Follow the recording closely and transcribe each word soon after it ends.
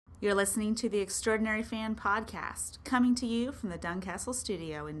You're listening to the Extraordinary Fan Podcast, coming to you from the Duncastle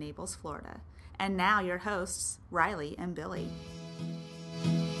Studio in Naples, Florida. And now your hosts, Reilly and Billy.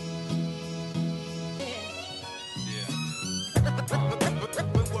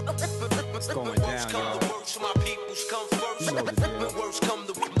 It's going down, y'all. You know the deal.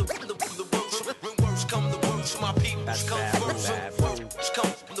 That's bad.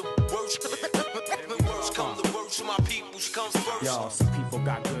 Y'all, some people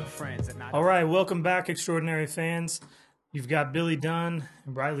got good friends. And All right, welcome back, Extraordinary Fans. You've got Billy Dunn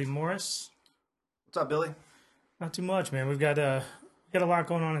and Riley Morris. What's up, Billy? Not too much, man. We've got a lot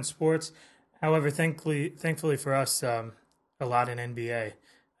going on in sports. However, thankfully for us, a lot in NBA,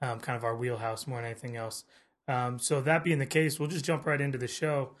 kind of our wheelhouse more than anything else. So that being the case, we'll just jump right into the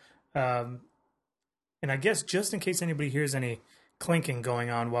show. And I guess just in case anybody hears any clinking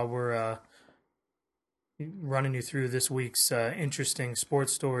going on while we're running you through this week's interesting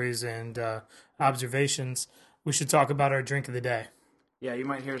sports stories and observations, we should talk about our drink of the day. Yeah, you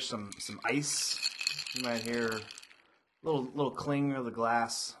might hear some ice. You might hear a little cling of the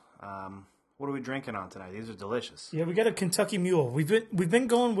glass. What are we drinking on tonight? These are delicious. Yeah, we got a Kentucky Mule. We've been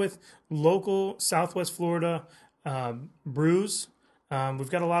going with local Southwest Florida brews.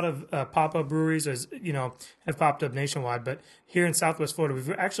 We've got a lot of pop-up breweries, as you know, have popped up nationwide. But here in Southwest Florida, we've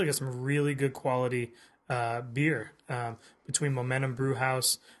actually got some really good quality beer between Momentum Brew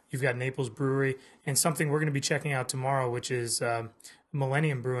House. You've got Naples Brewery, and something we're going to be checking out tomorrow, which is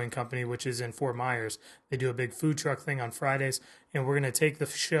Millennium Brewing Company, which is in Fort Myers. They do a big food truck thing on Fridays, and we're going to take the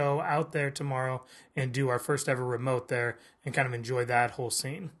show out there tomorrow and do our first ever remote there and kind of enjoy that whole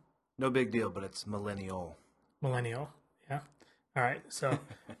scene. No big deal, but it's millennial, yeah. All right, so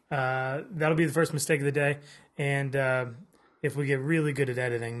that'll be the first mistake of the day, and if we get really good at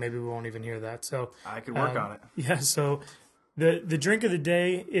editing, maybe we won't even hear that. So I could work on it. Yeah, so the drink of the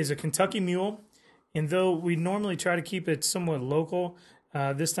day is a Kentucky Mule. And though we normally try to keep it somewhat local,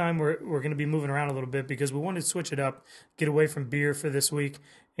 this time we're going to be moving around a little bit because we wanted to switch it up, get away from beer for this week,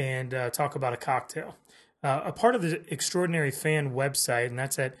 and talk about a cocktail. A part of the Extraordinary Fan website, and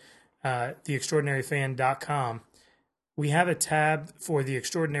that's at theextraordinaryfan.com, we have a tab for the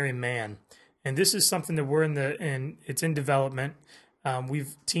Extraordinary Man. And this is something that it's in development.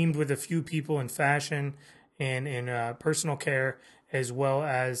 We've teamed with a few people in fashion and in personal care, as well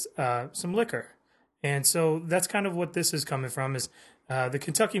as some liquor. And so that's kind of what this is coming from, is the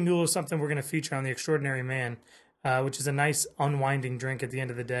Kentucky Mule is something we're going to feature on the Extraordinary Man, which is a nice unwinding drink at the end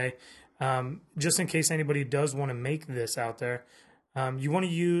of the day. Just in case anybody does want to make this out there, you want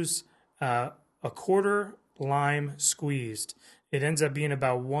to use a quarter lime squeezed. It ends up being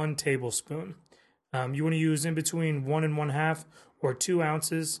about 1 tablespoon. You want to use in between 1 1/2 or 2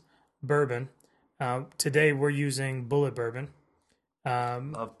 ounces bourbon. Today we're using Bullet bourbon.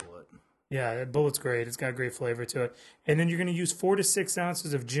 Love Bullet. Yeah, Bullet's great. It's got a great flavor to it. And then you're going to use 4 to 6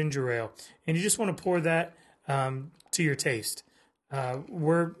 ounces of ginger ale, and you just want to pour that to your taste.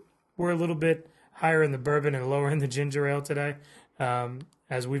 We're a little bit higher in the bourbon and lower in the ginger ale today,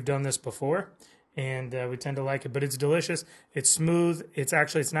 as we've done this before, and we tend to like it. But it's delicious. It's smooth. It's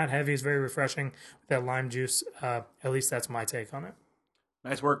not heavy. It's very refreshing with that lime juice. At least that's my take on it.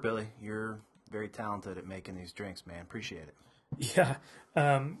 Nice work, Billy. You're very talented at making these drinks, man. Appreciate it. Yeah,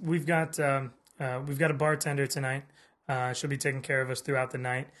 we've got a bartender tonight. She'll be taking care of us throughout the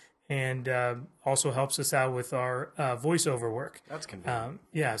night, and also helps us out with our voiceover work. That's convenient.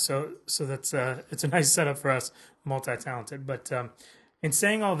 Yeah, so that's it's a nice setup for us, multi-talented. But in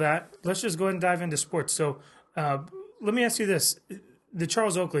saying all that, let's just go ahead and dive into sports. So let me ask you this: the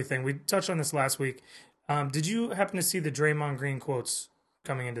Charles Oakley thing. We touched on this last week. Did you happen to see the Draymond Green quotes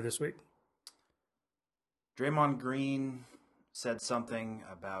coming into this week? Draymond Green said something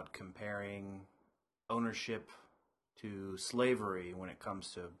about comparing ownership to slavery when it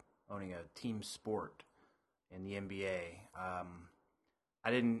comes to owning a team sport in the NBA. I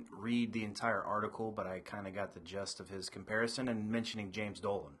didn't read the entire article, but I kind of got the gist of his comparison and mentioning James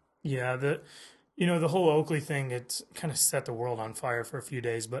Dolan. Yeah, the whole Oakley thing, it's kind of set the world on fire for a few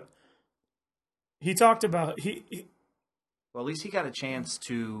days, but he talked about well, at least he got a chance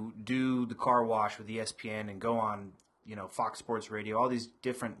to do the car wash with ESPN and go on, Fox Sports Radio, all these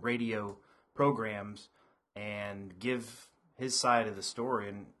different radio programs, and give his side of the story.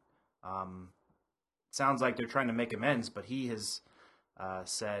 And it sounds like they're trying to make amends, but he has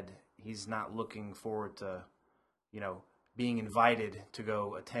said he's not looking forward to, being invited to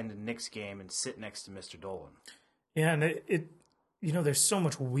go attend a Knicks game and sit next to Mr. Dolan. Yeah, and it there's so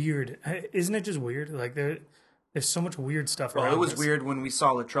much weird. Isn't it just weird? Like there's so much weird stuff around. Well, it was this. weird when we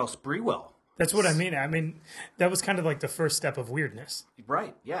saw Latrell Sprewell That's what I mean. I mean, that was kind of like the first step of weirdness.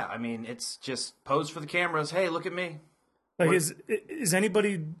 Right, yeah. I mean, it's just pose for the cameras. Hey, look at me. Like, is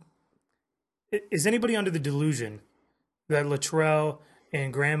anybody under the delusion that Latrell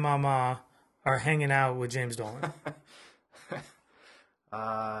and Grandmama are hanging out with James Dolan?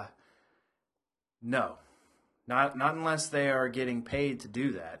 No. Not unless they are getting paid to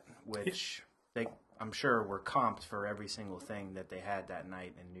do that, which I'm sure were comped for every single thing that they had that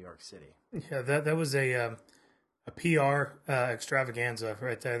night in New York City. Yeah, that was a PR extravaganza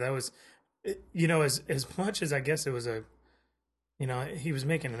right there. That was, as much as I guess it was he was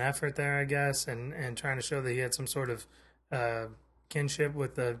making an effort there, I guess, and trying to show that he had some sort of kinship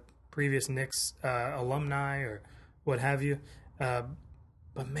with the previous Knicks alumni or what have you.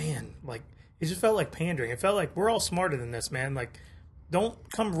 But man, like, it just felt like pandering. It felt like we're all smarter than this, man. Like, don't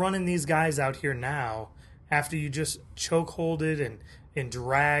come running these guys out here now after you just chokeholded and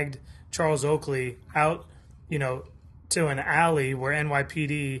dragged Charles Oakley out, to an alley where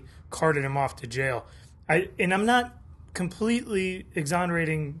NYPD carted him off to jail. I'm not completely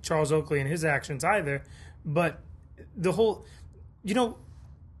exonerating Charles Oakley and his actions either, but the whole,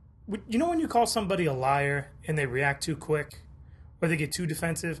 when you call somebody a liar and they react too quick or they get too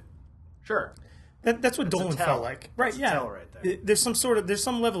defensive? Sure. That's what Dolan felt like. Right, yeah. Tell right there. There's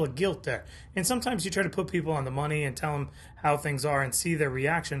some level of guilt there. And sometimes you try to put people on the money and tell them how things are and see their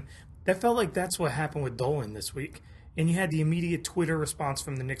reaction. That felt like that's what happened with Dolan this week. And you had the immediate Twitter response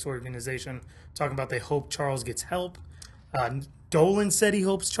from the Knicks organization talking about they hope Charles gets help. Dolan said he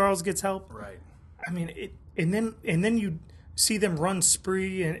hopes Charles gets help. Right. I mean, and then you see them run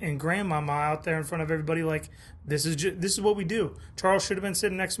Spree and Grandmama out there in front of everybody like, this is what we do. Charles should have been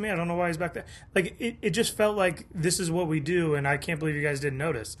sitting next to me. I don't know why he's back there. Like, it just felt like this is what we do, and I can't believe you guys didn't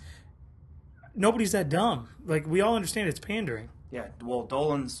notice. Nobody's that dumb. Like, we all understand it's pandering. Yeah, well,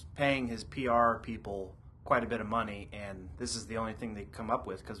 Dolan's paying his PR people quite a bit of money, and this is the only thing they come up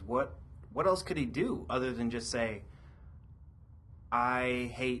with, because what else could he do other than just say,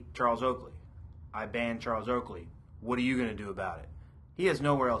 I hate Charles Oakley. I ban Charles Oakley. What are you going to do about it? He has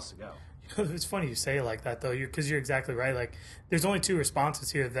nowhere else to go. It's funny you say it like that, though, because you're exactly right. Like, there's only two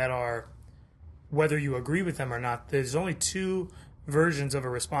responses here that are, whether you agree with them or not, there's only two versions of a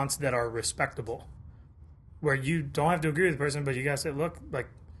response that are respectable, where you don't have to agree with the person, but you got to say, look, like,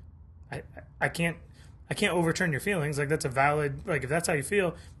 I can't overturn your feelings. Like, that's a valid, like, if that's how you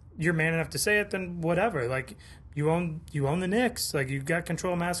feel, you're man enough to say it, then whatever. Like, you own the Knicks. Like, you've got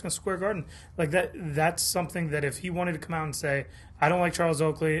control of Madison Square Garden. Like, that's something that if he wanted to come out and say, I don't like Charles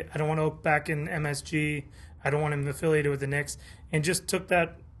Oakley, I don't want Oak back in MSG, I don't want him affiliated with the Knicks, and just took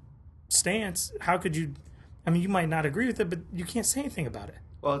that stance, how could you? I mean, you might not agree with it, but you can't say anything about it.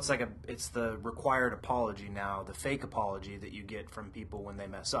 Well, it's the required apology now, the fake apology that you get from people when they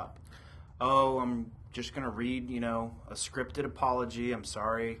mess up. Oh, I'm just going to read, a scripted apology. I'm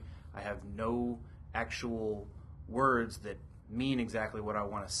sorry. I have no actual words that mean exactly what I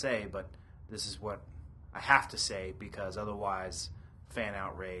want to say, but this is what I have to say because otherwise fan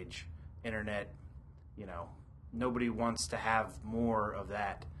outrage, internet, nobody wants to have more of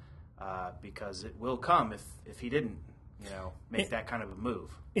that because it will come if he didn't, make that kind of a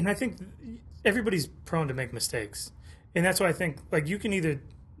move. And I think everybody's prone to make mistakes. And that's why I think, like, you can either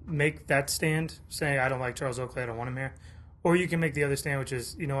make that stand, say, I don't like Charles Oakley, I don't want him here, or you can make the other stand, which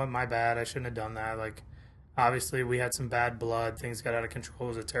is, you know what, my bad, I shouldn't have done that. Like, obviously, we had some bad blood, things got out of control,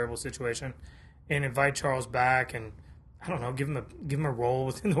 it was a terrible situation, and invite Charles back and, I don't know, give him a role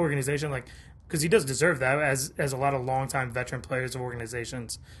within the organization, like, because he does deserve that, as a lot of longtime veteran players of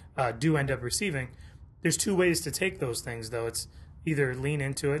organizations do end up receiving. There's two ways to take those things, though. It's either lean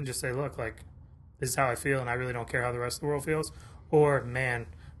into it and just say, look, like, this is how I feel, and I really don't care how the rest of the world feels, or, man,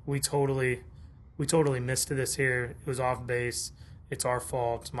 we totally missed this here. It was off base. It's our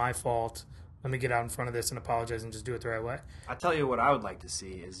fault. It's my fault. Let me get out in front of this and apologize and just do it the right way. I tell you what I would like to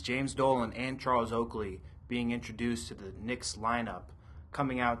see is James Dolan and Charles Oakley being introduced to the Knicks lineup,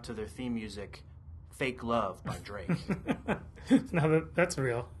 coming out to their theme music, "Fake Love" by Drake. No, that's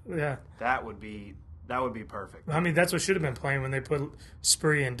real. Yeah, that would be perfect. I mean, that's what should have been playing when they put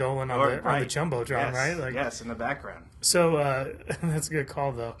Spree and Dolan on the jumbotron, yes, right? Like, yes, in the background. So that's a good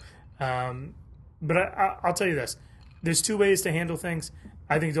call, though. But I'll tell you this: there's two ways to handle things.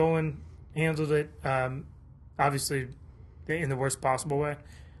 I think Dolan handled it, obviously, in the worst possible way.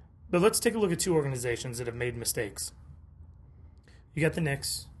 But let's take a look at two organizations that have made mistakes. You got the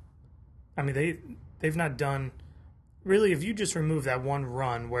Knicks. I mean, they've not done really. If you just remove that one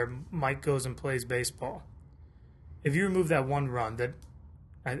run where Mike goes and plays baseball, if you remove that one run, that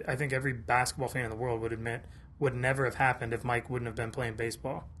I think every basketball fan in the world would admit would never have happened if Mike wouldn't have been playing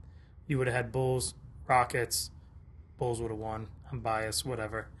baseball. you would have had Bulls, Rockets. Bulls would have won. I'm biased,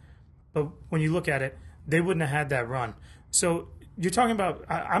 whatever. But when you look at it, they wouldn't have had that run. So you're talking about,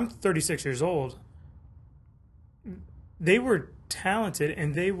 I'm 36 years old. They were talented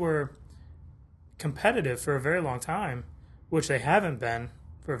and they were competitive for a very long time, which they haven't been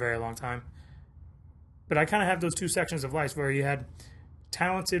for a very long time. But I kind of have those two sections of life where you had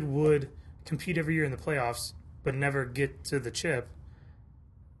talented would compete every year in the playoffs but never get to the chip.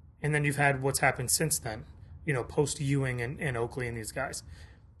 And then you've had what's happened since then, post Ewing and Oakley and these guys.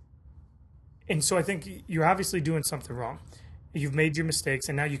 And so I think you're obviously doing something wrong. You've made your mistakes,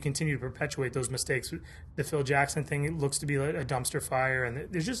 and now you continue to perpetuate those mistakes. The Phil Jackson thing looks to be like a dumpster fire,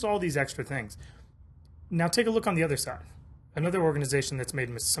 and there's just all these extra things. Now take a look on the other side. Another organization that's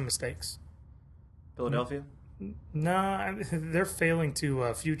made some mistakes. Philadelphia? No, they're failing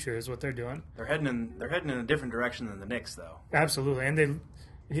to future is what they're doing. They're heading in a different direction than the Knicks, though. Absolutely, and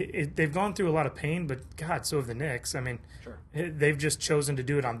they've gone through a lot of pain, but God, so have the Knicks. I mean, Sure. They've just chosen to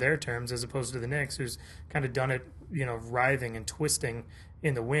do it on their terms as opposed to the Knicks, who's kind of done it, writhing and twisting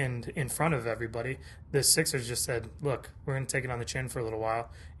in the wind in front of everybody. The Sixers just said, look, we're going to take it on the chin for a little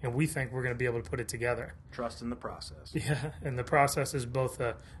while, and we think we're going to be able to put it together. Trust in the process. Yeah, and the process is both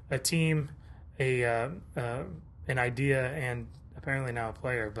a team, an idea, and apparently now a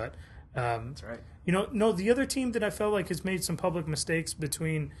player. But That's right. No, the other team that I felt like has made some public mistakes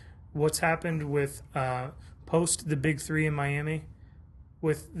between what's happened with post the Big Three in Miami,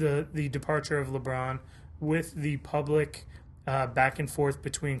 with the departure of LeBron, with the public back and forth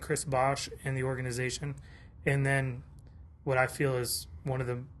between Chris Bosh and the organization, and then what I feel is one of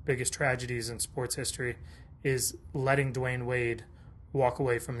the biggest tragedies in sports history is letting Dwayne Wade walk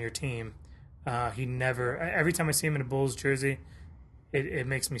away from your team. He never. Every time I see him in a Bulls jersey, it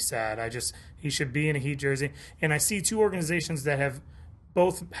makes me sad. He should be in a Heat jersey. And I see two organizations that have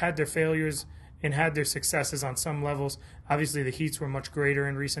both had their failures and had their successes on some levels. Obviously, the Heats were much greater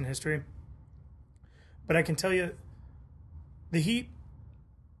in recent history. But I can tell you, the Heat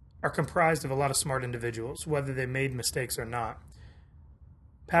are comprised of a lot of smart individuals, whether they made mistakes or not.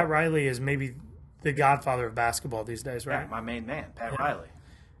 Pat Riley is maybe the godfather of basketball these days, right? Yeah, my main man, Pat Riley.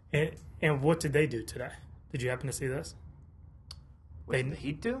 And what did they do today? Did you happen to see this? What did the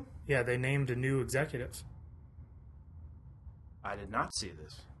Heat do? Yeah, they named a new executive. I did not see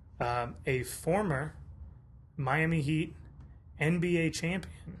this. A former Miami Heat NBA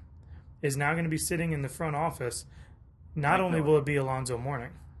champion is now going to be sitting in the front office. Not only will it be Alonzo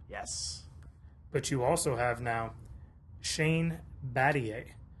Mourning, Yes. but you also have now Shane Battier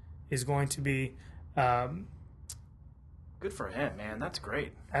is going to be. Good for him, man. That's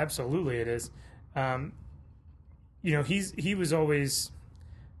great. Absolutely, it is. He was always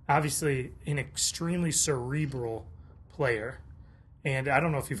obviously an extremely cerebral player, and I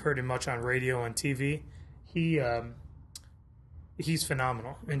don't know if you've heard him much on radio and TV. He's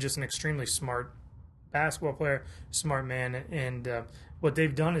phenomenal and just an extremely smart basketball player, smart man. And what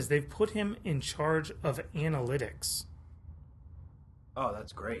they've done is they've put him in charge of analytics. Oh,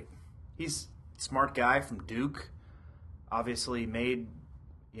 that's great. He's a smart guy from Duke. Obviously made,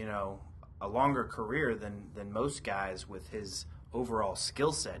 a longer career than most guys with his overall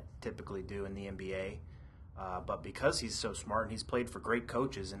skill set typically do in the NBA. But because he's so smart and he's played for great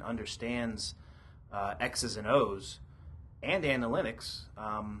coaches and understands X's and O's and analytics,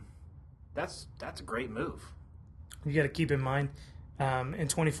 that's a great move. You got to keep in mind, in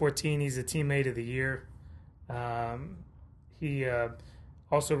 2014, he's a teammate of the year. He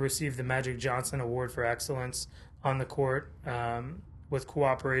also received the Magic Johnson Award for Excellence on the court with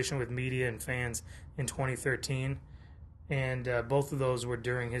cooperation with media and fans in 2013. And both of those were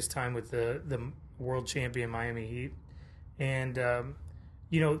during his time with the world champion Miami Heat. And,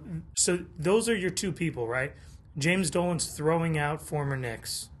 so those are your two people, right? James Dolan's throwing out former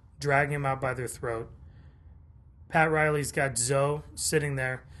Knicks, dragging him out by their throat. Pat Riley's got Zoe sitting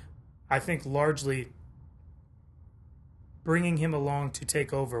there, I think largely bringing him along to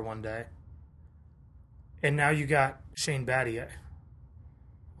take over one day. And now you got Shane Battier,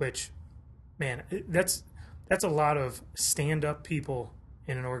 which, man, that's a lot of stand-up people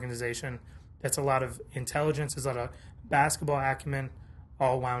in an organization. That's a lot of intelligence. There's a lot of basketball acumen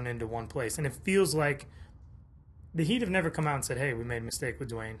all wound into one place. And it feels like the Heat have never come out and said, hey, we made a mistake with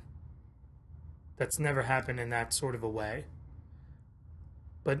Dwayne. That's never happened in that sort of a way.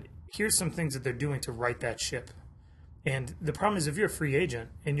 But here's some things that they're doing to right that ship. And the problem is if you're a free agent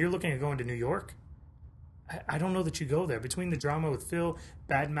and you're looking at going to New York, I don't know that you go there. Between the drama with Phil,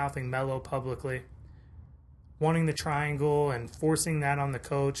 bad-mouthing Melo publicly, wanting the triangle and forcing that on the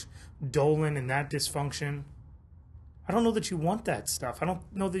coach, Dolan and that dysfunction, I don't know that you want that stuff. I don't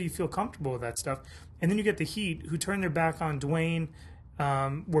know that you feel comfortable with that stuff. And then you get the Heat, who turned their back on Dwayne,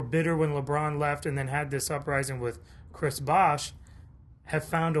 were bitter when LeBron left, and then had this uprising with Chris Bosh, have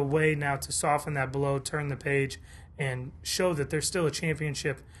found a way now to soften that blow, turn the page, and show that they're still a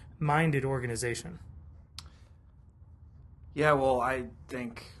championship-minded organization. Yeah, well, I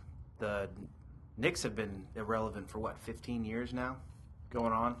think the Knicks have been irrelevant for, 15 years now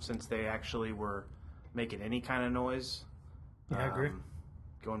going on since they actually were making any kind of noise. Yeah, I agree.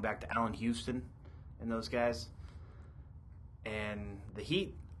 Going back to Allen Houston and those guys. And the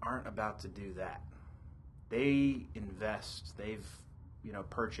Heat aren't about to do that. They invest. They've,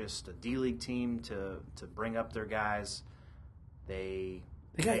 purchased a D-League team to bring up their guys. They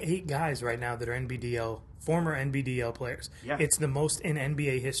got 8 guys right now that are former NBDL players. Yeah. It's the most in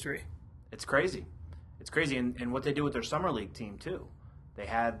NBA history. It's crazy. It's crazy. And what they do with their summer league team, too. They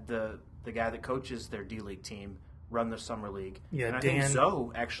had the guy that coaches their D-League team run the summer league. Yeah, and I think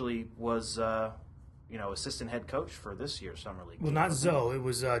Zoe actually was, assistant head coach for this year's summer league. Well, not Zoe. It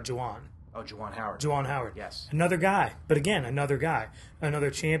was Juwan. Oh, Juwan Howard. Juwan Howard. Yes. Another guy. But again, another guy. Another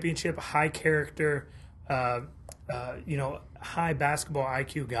championship, high character, high basketball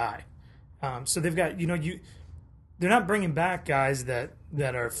IQ guy. So they've got, they're not bringing back guys that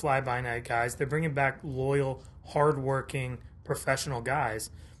are fly-by-night guys. They're bringing back loyal, hardworking, professional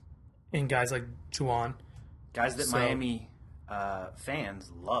guys, and guys like Juwan. Guys that Miami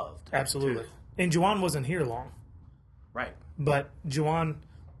fans loved. Absolutely. Too. And Juwan wasn't here long. Right. But Juwan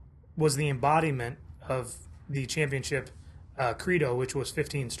was the embodiment of the championship credo, which was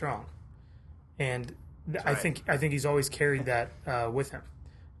 15 strong. And I think he's always carried that with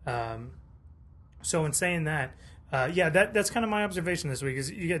him. So in saying that, that's kind of my observation this week.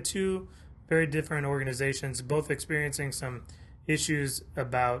 Is you get 2 very different organizations, both experiencing some issues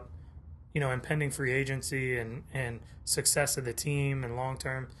about impending free agency and success of the team and long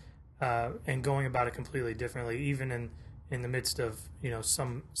term, and going about it completely differently, even in the midst of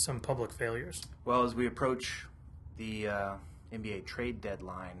some public failures. Well, as we approach the NBA trade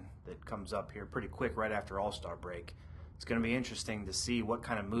deadline that comes up here pretty quick right after Allstar break, it's going to be interesting to see what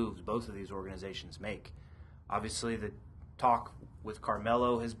kind of moves both of these organizations make. Obviously, the talk with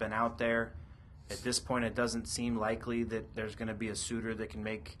Carmelo has been out there. At this point, it doesn't seem likely that there's going to be a suitor that can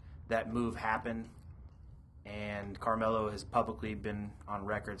make that move happen. And Carmelo has publicly been on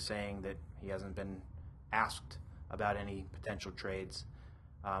record saying that he hasn't been asked about any potential trades.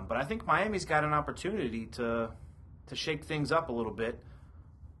 But I think Miami's got an opportunity to shake things up a little bit.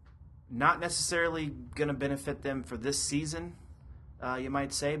 Not necessarily going to benefit them for this season, you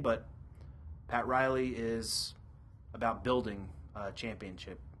might say, but Pat Riley is about building a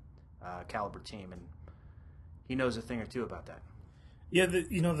championship caliber team, and he knows a thing or two about that. Yeah,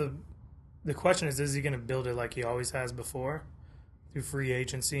 the question is he going to build it like he always has before, through free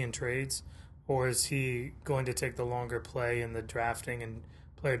agency and trades, or is he going to take the longer play in the drafting and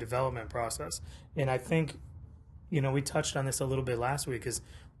player development process? And I think, we touched on this a little bit last week, is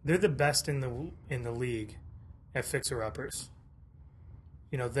they're the best in the league at fixer-uppers.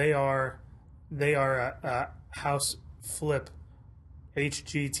 They are a house flip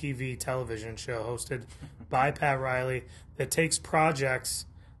HGTV television show hosted by Pat Riley that takes projects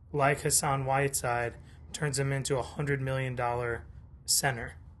like Hassan Whiteside, turns him into a $100 million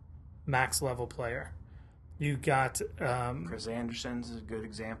center, max level player. You got Chris Anderson's a good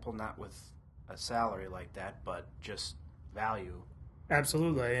example, not with a salary like that, but just value.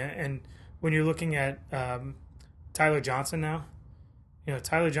 Absolutely. And when you're looking at Tyler Johnson now,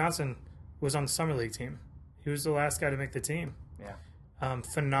 Tyler Johnson was on the Summer League team. He was the last guy to make the team. Yeah.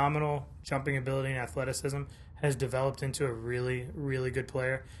 Phenomenal jumping ability and athleticism, has developed into a really, really good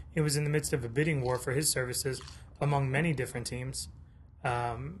player. He was in the midst of a bidding war for his services among many different teams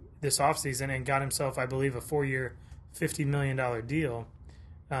this offseason, and got himself, I believe, a 4-year, $50 million deal.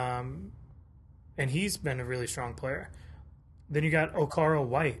 And he's been a really strong player. Then you got Okaro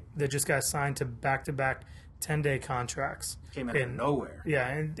White that just got signed to back-to-back 10-day contracts. Came out of nowhere. Yeah,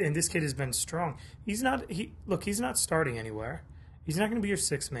 and this kid has been strong. He's not starting anywhere. He's not going to be your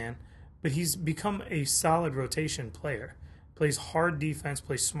sixth man, but he's become a solid rotation player. Plays hard defense,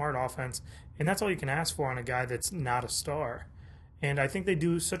 plays smart offense, and that's all you can ask for on a guy that's not a star. And I think they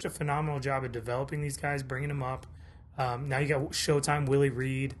do such a phenomenal job of developing these guys, bringing them up. Now you got Showtime, Willie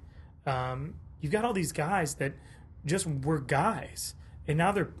Reed. You've got all these guys that just were guys, and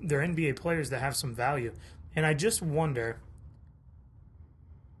now they're NBA players that have some value. And I just wonder,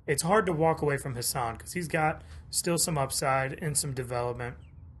 it's hard to walk away from Hassan because he's got still some upside and some development.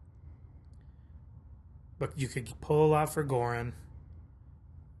 But you could pull a lot for Goran.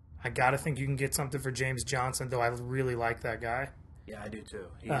 I got to think you can get something for James Johnson, though I really like that guy. Yeah, I do too.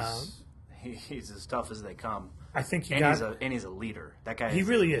 He's as tough as they come. I think he's a leader. That guy. He is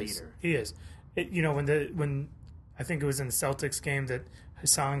really a is. Leader. He is. When I think it was in the Celtics game that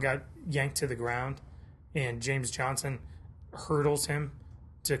Hassan got yanked to the ground, and James Johnson hurdles him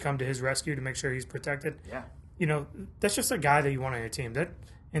to come to his rescue to make sure he's protected. Yeah. That's just a guy that you want on your team.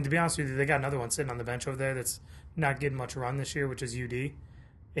 And to be honest with you, they got another one sitting on the bench over there that's not getting much run this year, which is UD.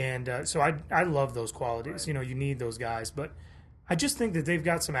 And so I love those qualities. Right. You need those guys. But I just think that they've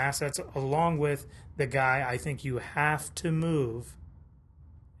got some assets along with the guy I think you have to move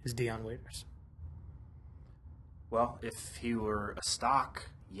is Dion Waiters. Well, if he were a stock,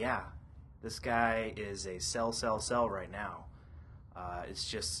 yeah. This guy is a sell right now. It's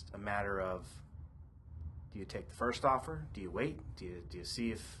just a matter of, do you take the first offer? Do you wait? Do you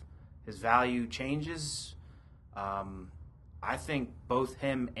see if his value changes? I think both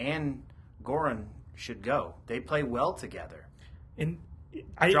him and Goran should go. They play well together. And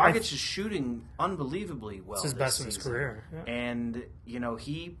Dragic is shooting unbelievably well. It's his best of his career. Yeah. And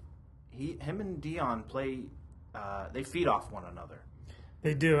him and Dion play. They feed off one another.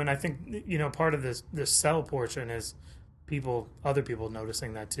 They do, and I think part of this sell portion is other people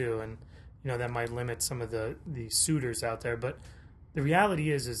noticing that too, and that might limit some of the suitors out there. But the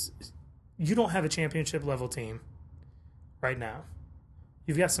reality is you don't have a championship level team right now.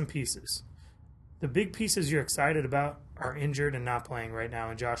 You've got some pieces. The big pieces you're excited about are injured and not playing right now,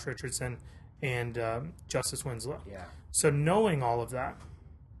 and Josh Richardson and Justice Winslow. Yeah. So knowing all of that,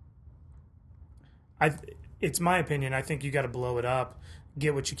 it's my opinion. I think you got to blow it up,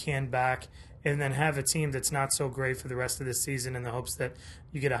 get what you can back, and then have a team that's not so great for the rest of the season in the hopes that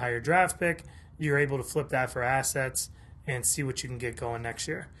you get a higher draft pick, you're able to flip that for assets, and see what you can get going next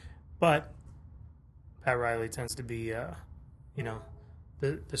year. But Pat Reilly tends to be,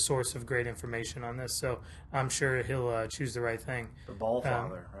 the source of great information on this, so I'm sure he'll choose the right thing. The ball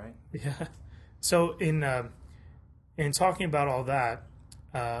father, right? Yeah. So in talking about all that,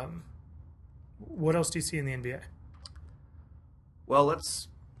 what else do you see in the NBA? Well, let's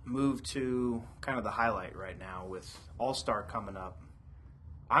move to kind of the highlight right now with Allstar coming up.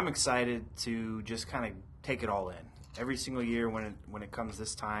 I'm excited to just kind of take it all in. Every single year when it comes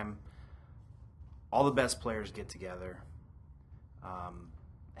this time, all the best players get together,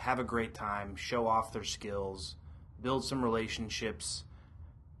 have a great time, show off their skills, build some relationships.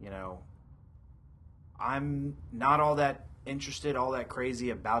 I'm not all that interested, all that crazy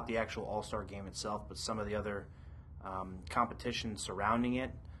about the actual All-Star game itself, but some of the other competition surrounding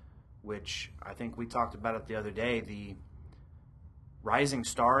it, which I think we talked about it the other day. The Rising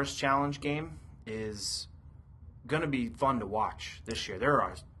Stars Challenge game is going to be fun to watch this year. There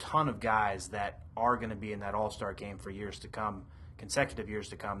are a ton of guys that are going to be in that All-Star game for years to come, consecutive years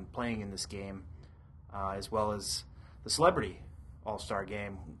to come, playing in this game, as well as the Celebrity All-Star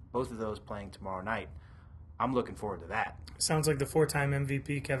game, both of those playing tomorrow night. I'm looking forward to that. Sounds like the 4-time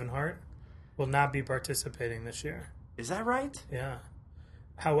MVP Kevin Hart will not be participating this year. Is that right? Yeah.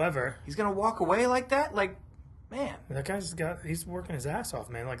 However, he's going to walk away like that? Like, man. He's working his ass off,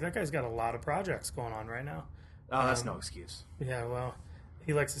 man. Like, that guy's got a lot of projects going on right now. Oh, that's no excuse. Yeah, well,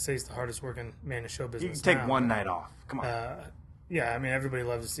 he likes to say he's the hardest working man in show business. You can take one night off. Come on. Yeah, I mean, everybody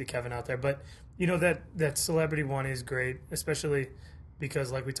loves to see Kevin out there. But, that celebrity one is great, especially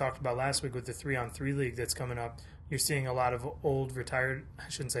because, like we talked about last week with the 3-on-3 league that's coming up, you're seeing a lot of older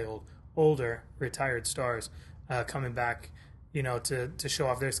retired stars coming back, to show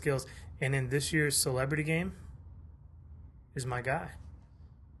off their skills. And in this year's celebrity game is my guy.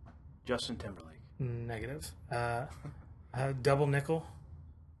 Justin Timberlake. Negative. Double nickel,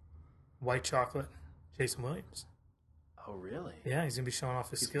 white chocolate, Jason Williams. Oh, really? Yeah, he's going to be showing off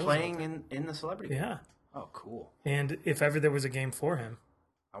his skills. Playing in the celebrity game? Yeah. Oh, cool. And if ever there was a game for him,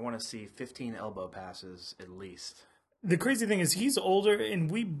 I want to see 15 elbow passes at least. The crazy thing is he's older,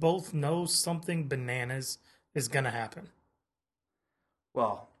 and we both know something bananas is going to happen.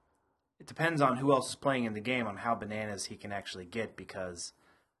 Well, it depends on who else is playing in the game on how bananas he can actually get, because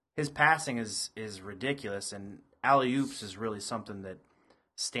his passing is ridiculous, and alley-oops is really something that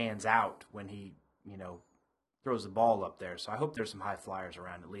stands out when he, throws the ball up there. So I hope there's some high flyers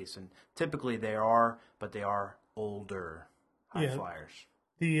around at least, and typically they are, but they are older high flyers.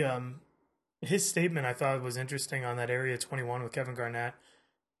 His statement I thought was interesting on that Area 21 with Kevin Garnett.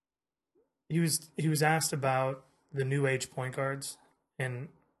 He was asked about the new age point guards and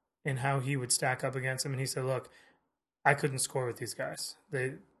how he would stack up against them, and he said, "Look, I couldn't score with these guys.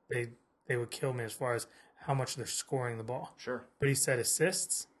 They would kill me as far as how much they're scoring the ball." Sure. But he said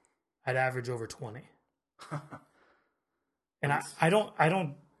assists, I'd average over 20. And I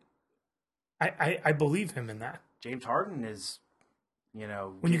don't I believe him in that. James Harden is, you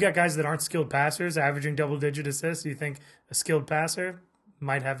know, When you got guys that aren't skilled passers averaging double-digit assists, you think a skilled passer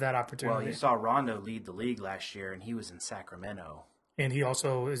might have that opportunity. well, you saw Rondo lead the league last year, and he was in Sacramento. And he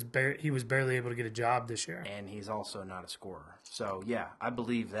also he was barely able to get a job this year. And he's also not a scorer. So, yeah, I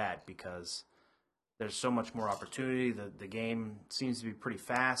believe that because there's so much more opportunity. The game seems to be pretty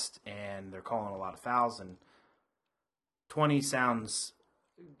fast, and they're calling a lot of fouls. And 20 sounds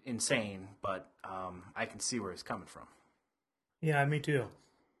insane, but I can see where he's coming from. Yeah, me too.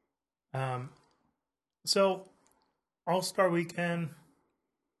 So, All-Star Weekend.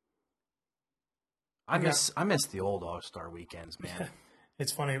 I miss the old All-Star weekends, man.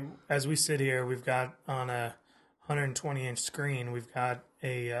 It's funny. As we sit here, we've got on a 120-inch screen, we've got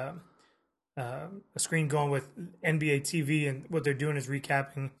a screen going with NBA TV, and what they're doing is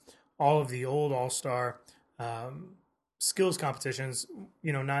recapping all of the old All-Star skills competitions,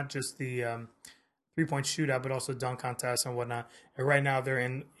 you know, not just the three-point shootout, but also dunk contests and whatnot. And right now they're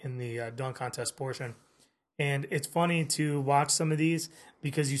in the dunk contest portion. And it's funny to watch some of these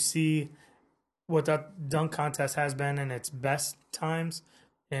because you see what that dunk contest has been in its best times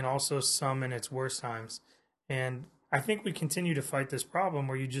and also some in its worst times. And I think we continue to fight this problem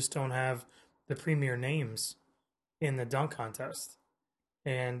where you just don't have the premier names in the dunk contest.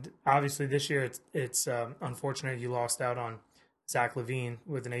 And obviously this year it's unfortunate you lost out on Zach LaVine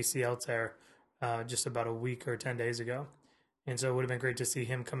with an ACL tear just about a week or 10 days ago. And so it would have been great to see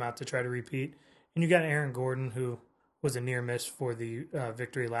him come out to try to repeat. And you got Aaron Gordon, who was a near miss for the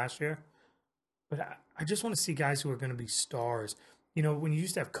victory last year. But I just want to see guys who are going to be stars. You know, when you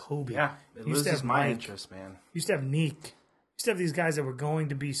used to have Kobe. Yeah, it loses my interest, man. You used to have Neek. You used to have these guys that were going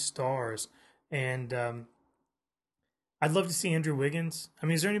to be stars. And I'd love to see Andrew Wiggins. I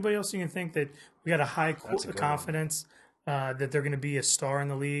mean, is there anybody else you can think that we got a high confidence that they're going to be a star in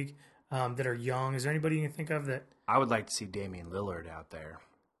the league that are young? Is there anybody you can think of that? I would like to see Damian Lillard out there.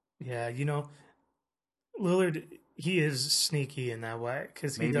 Yeah, you know, Lillard, he is sneaky in that way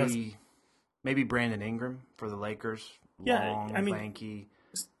because he does. Maybe Brandon Ingram for the Lakers. Yeah, long, I mean, lanky.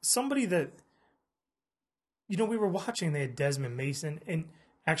 Somebody that, you know, we were watching, they had Desmond Mason, and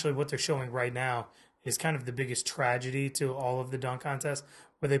actually what they're showing right now is kind of the biggest tragedy to all of the dunk contests,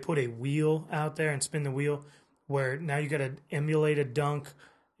 where they put a wheel out there and spin the wheel, where now you got to emulate a dunk,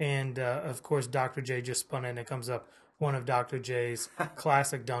 and of course Dr. J just spun it, and it comes up one of Dr. J's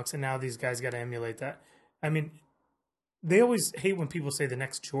classic dunks, and now these guys got to emulate that. I mean, they always hate when people say the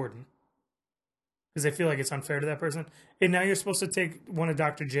next Jordan, because they feel like it's unfair to that person. And now you're supposed to take one of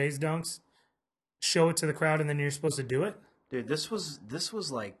Dr. J's dunks, show it to the crowd, and then you're supposed to do it? Dude, this was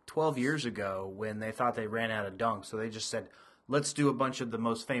like 12 years ago when they thought they ran out of dunks, so they just said, let's do a bunch of the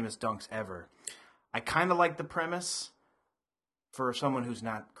most famous dunks ever. I kind of like the premise for someone who's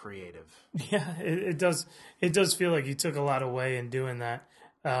not creative. Yeah, it does feel like you took a lot away in doing that.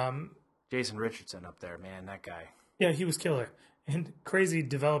 Jason Richardson up there, man, that guy. Yeah, he was killer. And Crazy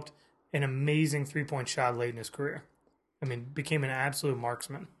developed an amazing three-point shot late in his career. I mean, became an absolute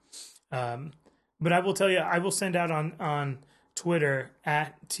marksman. But I will tell you, I will send out on Twitter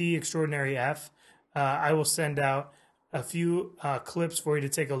at TExtraordinaryF. I will send out a few clips for you to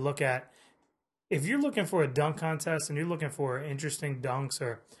take a look at. If you're looking for a dunk contest and you're looking for interesting dunks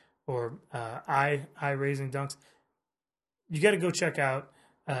or eye-raising dunks, you got to go check out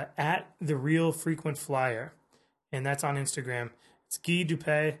at The Real Frequent Flyer, and that's on Instagram. It's Guy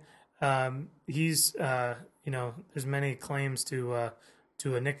Dupé. He's, there's many claims to a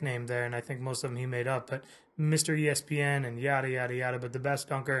nickname there, and I think most of them he made up, but Mr. ESPN and yada, yada, yada, but the best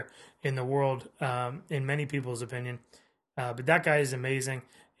dunker in the world, in many people's opinion. But that guy is amazing.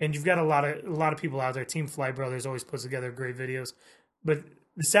 And you've got a lot of people out there. Team Fly Brothers always puts together great videos. But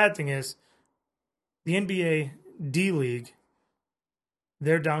the sad thing is, the NBA D-League,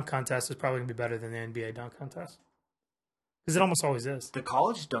 their dunk contest is probably going to be better than the NBA dunk contest. Because it almost always is. The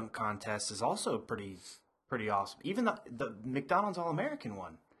college dunk contest is also pretty awesome. Even the McDonald's All-American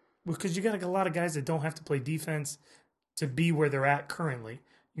one. Well, because you got a lot of guys that don't have to play defense to be where they're at currently.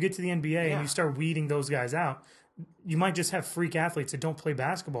 You get to the NBA and you start weeding those guys out. You might just have freak athletes that don't play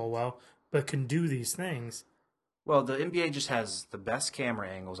basketball well, but can do these things. Well, the NBA just has the best camera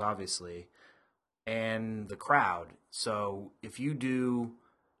angles, obviously, and the crowd. So if you do,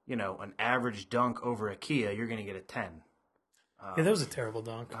 an average dunk over a Kia, you're going to get a 10. Yeah, that was a terrible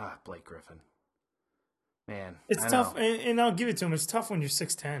dunk. Blake Griffin. Man, it's tough, and I'll give it to him. It's tough when you're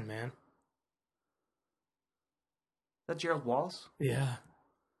 6'10", man. Is that Gerald Wallace? Yeah.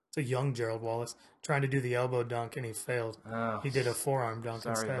 It's a young Gerald Wallace trying to do the elbow dunk, and he failed. Oh, he did a forearm dunk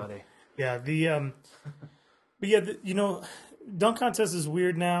sorry, instead. Buddy. Yeah, dunk contest is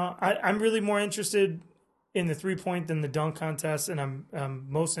weird now. I'm really more interested in the 3-point than the dunk contest, and I'm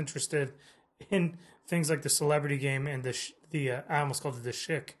most interested in things like the celebrity game and I almost called it the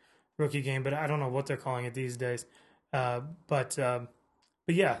Schick rookie game, but I don't know what they're calling it these days. But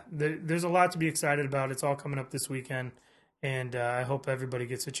yeah, there's a lot to be excited about. It's all coming up this weekend, and I hope everybody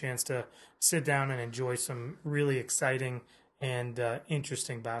gets a chance to sit down and enjoy some really exciting and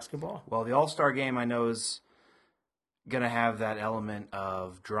interesting basketball. Well, the All-Star game I know is going to have that element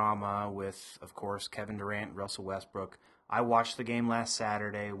of drama with, of course, Kevin Durant, Russell Westbrook. I watched the game last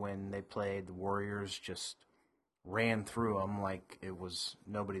Saturday when they played. The Warriors just ran through them like it was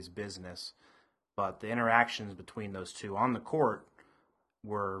nobody's business. But the interactions between those two on the court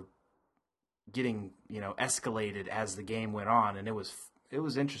were getting, escalated as the game went on, and it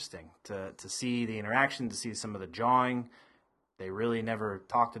was interesting to see the interaction, to see some of the jawing. They really never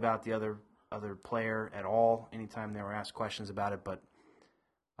talked about the other player at all anytime they were asked questions about it, but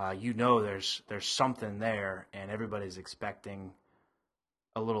there's something there, and everybody's expecting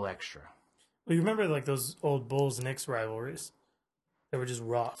a little extra. Well, you remember like those old Bulls-Knicks rivalries? They were just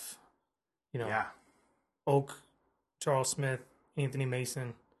rough. Yeah. Oak, Charles Smith, Anthony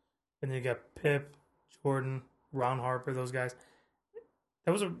Mason, and then you got Pip, Jordan, Ron Harper, those guys.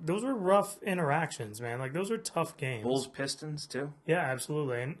 Those were rough interactions, man. Like, those were tough games. Bulls Pistons too? Yeah,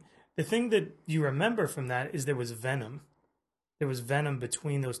 absolutely. And the thing that you remember from that is there was venom. There was venom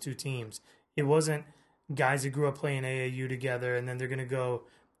between those two teams. It wasn't guys who grew up playing AAU together and then they're going to go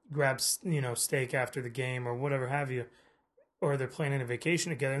grab, steak after the game or whatever have you, or they're planning a vacation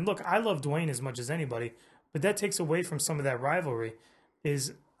together. And look, I love Dwayne as much as anybody, but that takes away from some of that rivalry.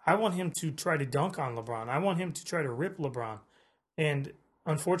 I want him to try to dunk on LeBron. I want him to try to rip LeBron. And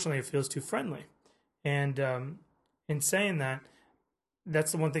unfortunately, it feels too friendly. And in saying that,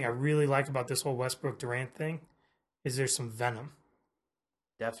 that's the one thing I really like about this whole Westbrook-Durant thing, is there's some venom.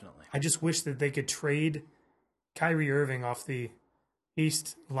 Definitely. I just wish that they could trade Kyrie Irving off the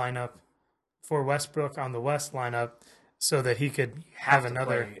East lineup for Westbrook on the West lineup so that he could have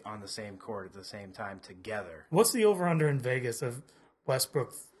another play on the same court at the same time together. What's the over-under in Vegas of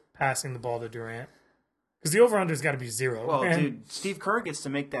Westbrook passing the ball to Durant? Because the over-under's got to be 0. Well, dude, Steve Kerr gets to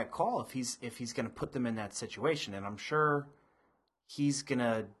make that call if he's going to put them in that situation, and I'm sure he's going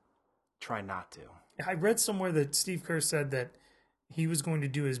to try not to. I read somewhere that Steve Kerr said that he was going to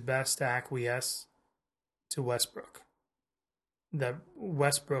do his best to acquiesce to Westbrook. That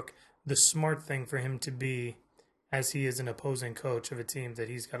Westbrook, the smart thing for him to be, as he is an opposing coach of a team that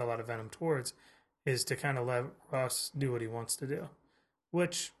he's got a lot of venom towards, is to kind of let Russ do what he wants to do.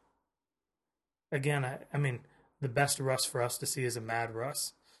 Which, again, I mean, the best Russ for us to see is a mad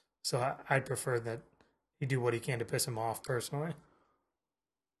Russ. So I'd prefer that he do what he can to piss him off personally.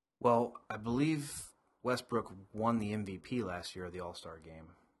 Well, I believe Westbrook won the MVP last year of the All-Star game.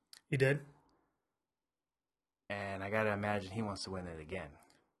 He did? And I got to imagine he wants to win it again.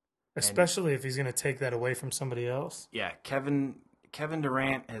 Especially if he's going to take that away from somebody else. Yeah, Kevin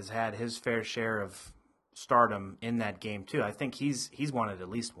Durant has had his fair share of stardom in that game too. I think he's won it at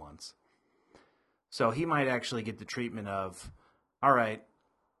least once. So he might actually get the treatment of, all right,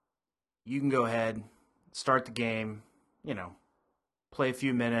 you can go ahead, start the game, play a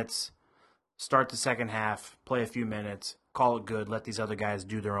few minutes, start the second half, play a few minutes, call it good, let these other guys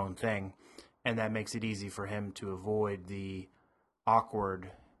do their own thing. And that makes it easy for him to avoid the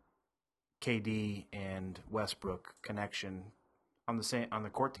awkward KD and Westbrook connection on the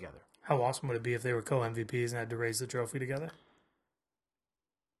court together. How awesome would it be if they were co-MVPs and had to raise the trophy together?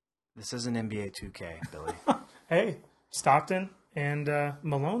 This isn't NBA 2K, Billy. Hey, Stockton and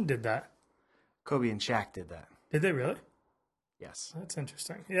Malone did that. Kobe and Shaq did that. Did they really? Yes. That's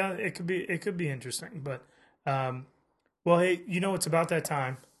interesting. Yeah, it could be interesting. But, well, hey, it's about that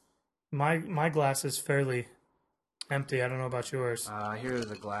time. My glass is fairly empty. I don't know about yours. Here's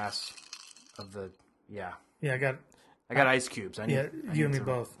a glass of the, yeah. Yeah, I got ice cubes. I need you and me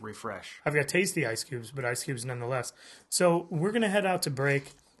both. Refresh. I've got tasty ice cubes, but ice cubes nonetheless. So we're going to head out to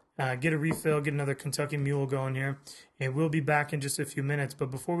break, get a refill, get another Kentucky Mule going here, and we'll be back in just a few minutes.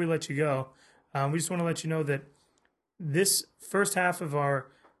 But before we let you go, we just want to let you know that this first half of our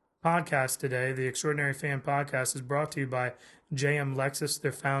podcast today, the Extraordinary Fan Podcast, is brought to you by JM Lexus.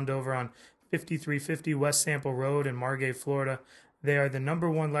 They're found over on 5350 West Sample Road in Margate, Florida. They are the number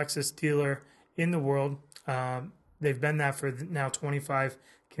one Lexus dealer in the world. They've been that for now 25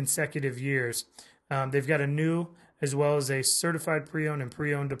 consecutive years. They've got a new as well as a certified pre-owned and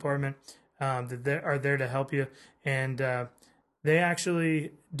pre-owned department that are there to help you. And they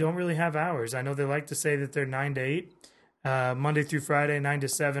actually don't really have hours. I know they like to say that they're 9 to 8, Monday through Friday, 9 to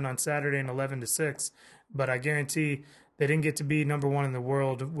 7 on Saturday, and 11 to 6. But I guarantee they didn't get to be number one in the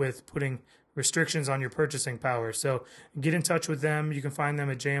world with putting restrictions on your purchasing power. So get in touch with them. You can find them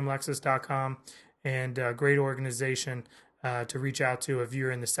at jmlexus.com, and a great organization to reach out to if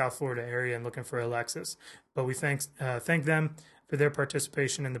you're in the South Florida area and looking for a Lexus. But we thank them for their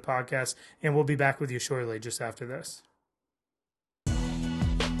participation in the podcast, and we'll be back with you shortly just after this.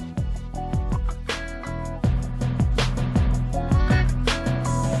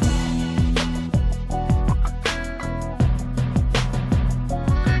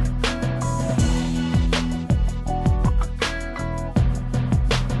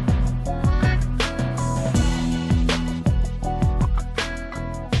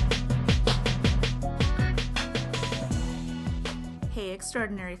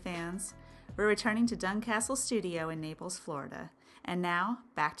 Extraordinary fans, we're returning to Duncastle Studio in Naples, Florida. And now,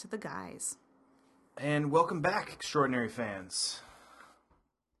 back to the guys. And welcome back, Extraordinary fans.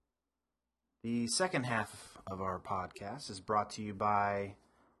 The second half of our podcast is brought to you by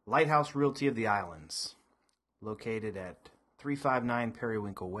Lighthouse Realty of the Islands, located at 359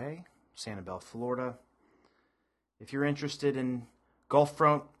 Periwinkle Way, Sanibel, Florida. If you're interested in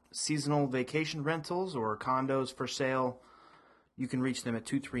Gulfront seasonal vacation rentals or condos for sale, you can reach them at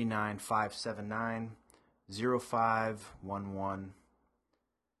 239-579-0511.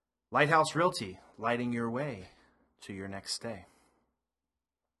 Lighthouse Realty, lighting your way to your next stay.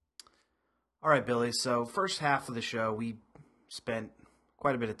 All right, Billy. So first half of the show, we spent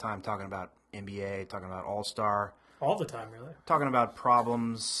quite a bit of time talking about NBA, talking about Allstar. All the time, really. Talking about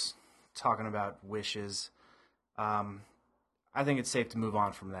problems, talking about wishes. I think it's safe to move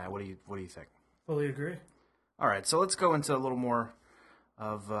on from that. What do you think? Fully agree. All right, so let's go into a little more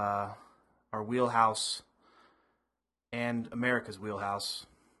of our wheelhouse and America's wheelhouse,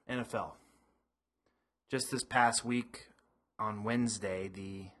 NFL. Just this past week on Wednesday,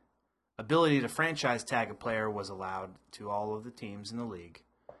 the ability to franchise tag a player was allowed to all of the teams in the league.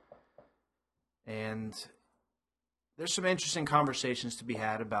 And there's some interesting conversations to be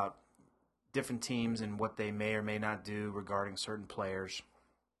had about different teams and what they may or may not do regarding certain players.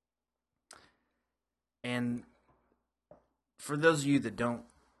 And for those of you that don't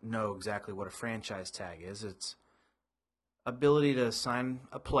know exactly what a franchise tag is, it's ability to sign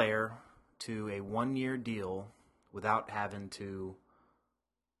a player to a one-year deal without having to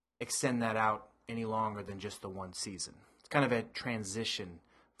extend that out any longer than just the one season. It's kind of a transition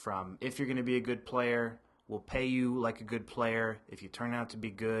from, if you're going to be a good player, we'll pay you like a good player. If you turn out to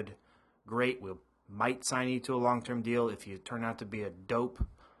be good, great. We might sign you to a long-term deal. If you turn out to be a dope,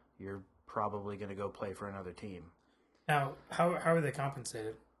 you're probably going to go play for another team. Now, how are they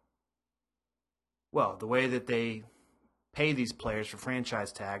compensated? Well, the way that they pay these players for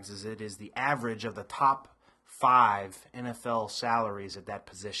franchise tags is it is the average of the top 5 NFL salaries at that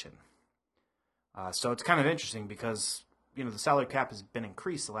position. So it's kind of interesting because, the salary cap has been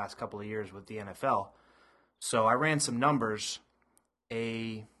increased the last couple of years with the NFL. So I ran some numbers.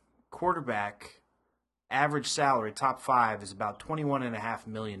 A quarterback average salary, top 5, is about $21.5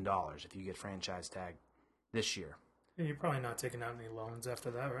 million if you get franchise tag this year. You're probably not taking out any loans after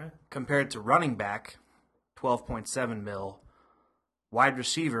that, right? Compared to running back, 12.7 mil, wide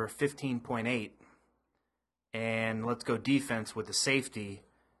receiver, 15.8, and let's go defense with the safety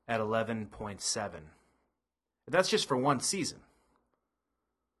at 11.7. That's just for one season.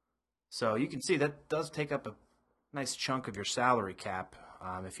 So you can see that does take up a nice chunk of your salary cap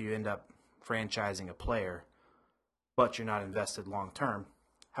if you end up franchising a player, but you're not invested long term.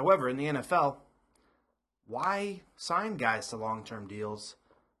 However, in the NFL, why sign guys to long-term deals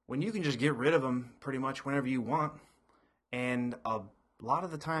when you can just get rid of them pretty much whenever you want? And a lot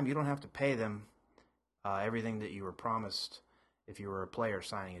of the time, you don't have to pay them everything that you were promised if you were a player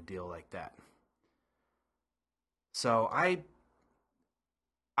signing a deal like that. So I'm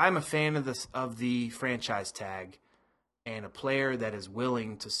a fan of the franchise tag and a player that is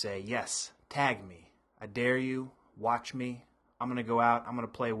willing to say, yes, tag me. I dare you. Watch me. I'm going to go out. I'm going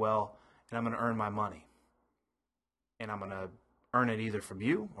to play well, and I'm going to earn my money. And I'm going to earn it either from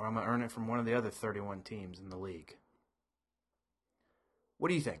you or I'm going to earn it from one of the other 31 teams in the league. What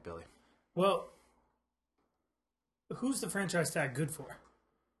do you think, Billy? Well, who's the franchise tag good for?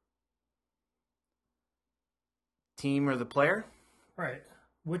 Team or the player? Right.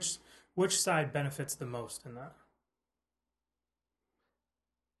 Which side benefits the most in that?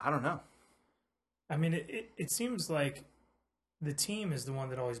 I don't know. I mean, it seems like the team is the one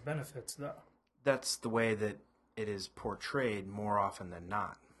that always benefits, though. That's the way that it is portrayed more often than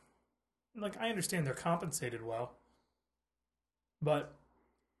not. Like, I understand they're compensated well, but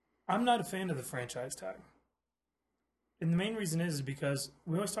I'm not a fan of the franchise tag. And the main reason is because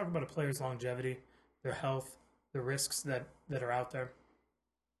we always talk about a player's longevity, their health, the risks that are out there.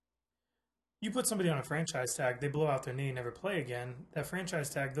 You put somebody on a franchise tag, they blow out their knee and never play again. That franchise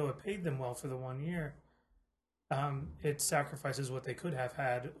tag, though it paid them well for the 1 year, it sacrifices what they could have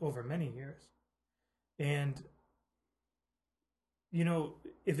had over many years. And,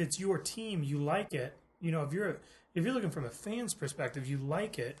 if it's your team, you like it. If you're looking from a fan's perspective, you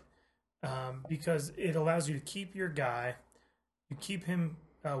like it because it allows you to keep your guy, you keep him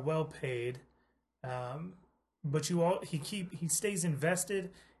well paid, but he stays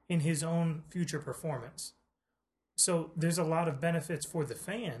invested in his own future performance. So there's a lot of benefits for the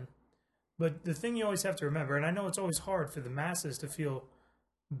fan, but the thing you always have to remember, and I know it's always hard for the masses to feel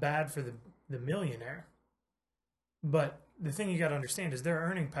bad for the millionaire, but the thing you got to understand is their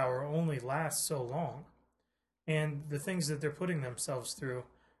earning power only lasts so long. And the things that they're putting themselves through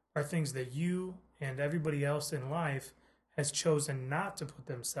are things that you and everybody else in life has chosen not to put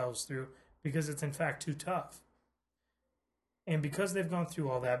themselves through because it's in fact too tough. And because they've gone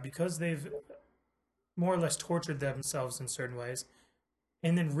through all that, because they've more or less tortured themselves in certain ways,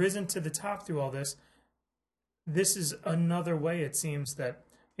 and then risen to the top through all this, this is another way it seems that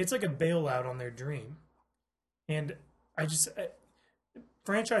it's like a bailout on their dream. And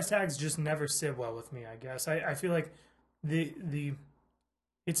franchise tags just never sit well with me, I guess. I feel like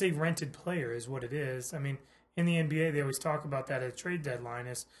it's a rented player is what it is. I mean, in the NBA, they always talk about that at trade deadline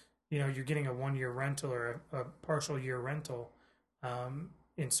is, you're getting a 1 year rental or a partial year rental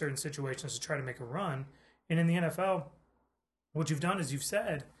in certain situations to try to make a run. And in the NFL, what you've done is you've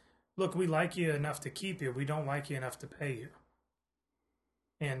said, look, we like you enough to keep you. We don't like you enough to pay you.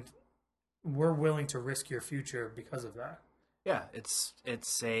 And we're willing to risk your future because of that. Yeah, it's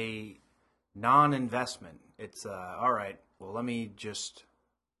a non-investment. It's, all right, well, let me just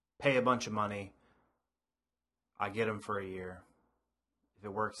pay a bunch of money. I get him for a year. If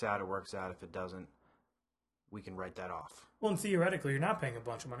it works out, it works out. If it doesn't, we can write that off. Well, and theoretically, you're not paying a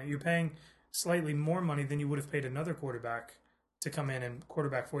bunch of money. You're paying slightly more money than you would have paid another quarterback to come in and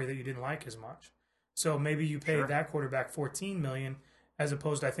quarterback for you that you didn't like as much. So maybe you paid that quarterback $14 million as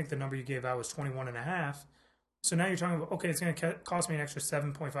opposed to, I think the number you gave out was $21.5. So now you're talking about, okay, it's going to cost me an extra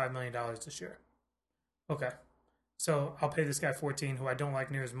 $7.5 million this year. Okay. So I'll pay this guy 14, who I don't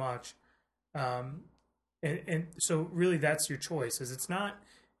like near as much. And so really that's your choice. Is it's not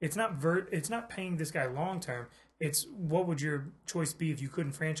paying this guy long term. It's what would your choice be if you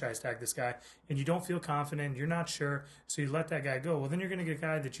couldn't franchise tag this guy and you don't feel confident, you're not sure, so you let that guy go. Well, then you're going to get a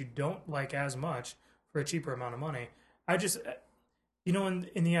guy that you don't like as much for a cheaper amount of money. I just, in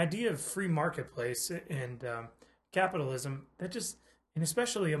the idea of free marketplace and capitalism, that just, and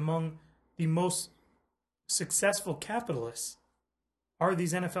especially among the most successful capitalists are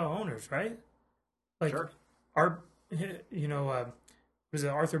these NFL owners, right? Like, was it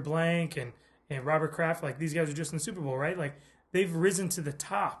Arthur Blank and Robert Kraft? Like, these guys are just in the Super Bowl, right? Like, they've risen to the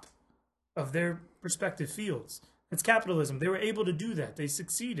top of their respective fields. It's capitalism. They were able to do that. They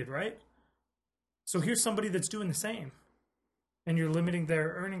succeeded, right? So here's somebody that's doing the same. And you're limiting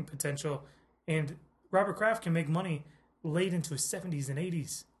their earning potential. And Robert Kraft can make money late into his 70s and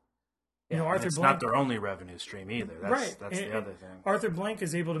 80s. Yeah, Arthur it's Blank, not their only revenue stream either. That's the other thing. Arthur Blank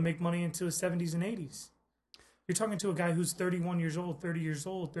is able to make money into his 70s and 80s. You're talking to a guy who's 31 years old, 30 years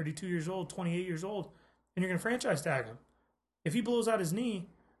old, 32 years old, 28 years old, and you're going to franchise tag him. If he blows out his knee,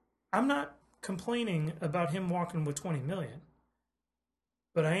 I'm not complaining about him walking with $20 million.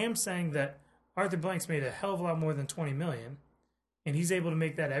 But I am saying that Arthur Blank's made a hell of a lot more than $20 million, and he's able to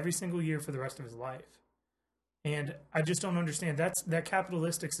make that every single year for the rest of his life. And I just don't understand. That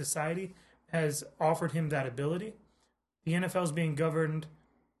capitalistic society has offered him that ability. The NFL is being governed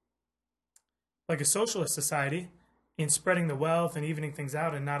like a socialist society in spreading the wealth and evening things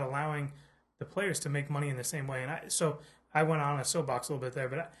out and not allowing the players to make money in the same way. And so I went on a soapbox a little bit there,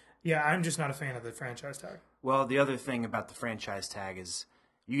 but I'm just not a fan of the franchise tag. Well, the other thing about the franchise tag is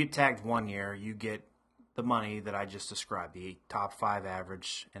you get tagged 1 year, you get the money that I just described, the top 5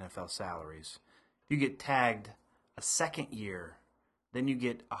 average NFL salaries. If you get tagged a second year, then you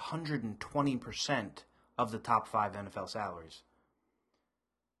get 120% of the top 5 NFL salaries.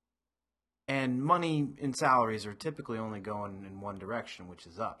 And money in salaries are typically only going in one direction, which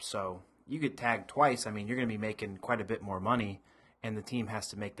is up. So you get tagged twice, I mean, you're going to be making quite a bit more money, and the team has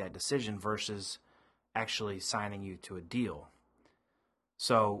to make that decision versus actually signing you to a deal.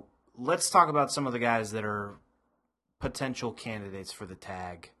 So let's talk about some of the guys that are potential candidates for the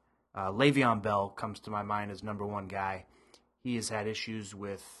tag. Le'Veon Bell comes to my mind as number one guy. He has had issues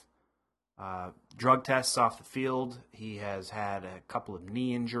with drug tests off the field. He has had a couple of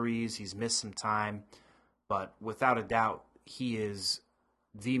knee injuries. He's missed some time. But without a doubt, he is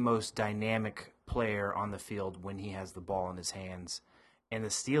the most dynamic player on the field when he has the ball in his hands. And the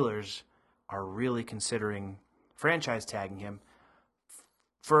Steelers are really considering franchise tagging him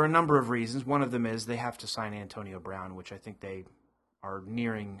for a number of reasons. One of them is they have to sign Antonio Brown, which I think they are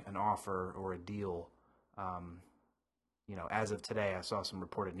nearing an offer or a deal. As of today, I saw some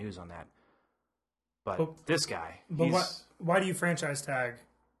reported news on that. But this guy, why do you franchise tag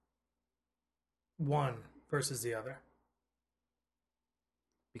one versus the other?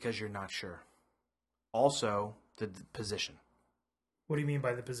 Because you're not sure. Also, the position. What do you mean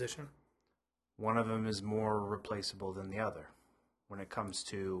by the position? One of them is more replaceable than the other when it comes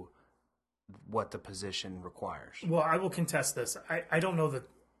to what the position requires. Well, I will contest this. I don't know that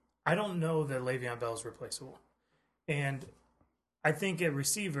Le'Veon Bell is replaceable. And I think at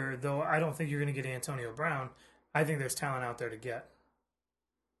receiver, though I don't think you're going to get Antonio Brown, I think there's talent out there to get.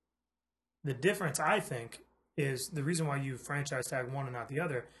 The difference, I think, is the reason why you franchise tag one and not the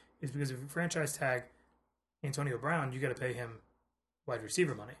other is because if you franchise tag Antonio Brown, you got to pay him wide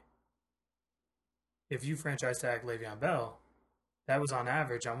receiver money. If you franchise tag Le'Veon Bell, that was on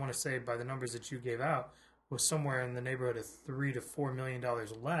average, I want to say by the numbers that you gave out, was somewhere in the neighborhood of $3 to $4 million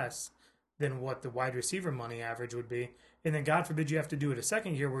less than what the wide receiver money average would be. And then God forbid you have to do it a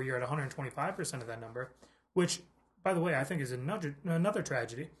second year where you're at 125% of that number, which, by the way, I think is another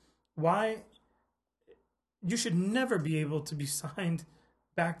tragedy. Why? You should never be able to be signed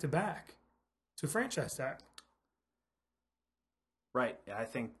back-to-back to franchise tag. Right. I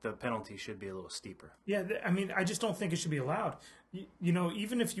think the penalty should be a little steeper. Yeah, I just don't think it should be allowed.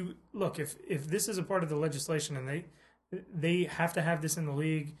 Even if you look, if this is a part of the legislation and they have to have this in the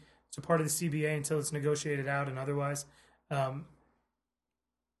league, it's a part of the CBA until it's negotiated out, and otherwise,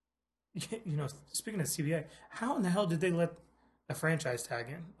 speaking of CBA, how in the hell did they let a franchise tag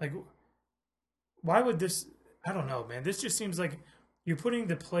in? Like, why would this? I don't know, man. This just seems like you're putting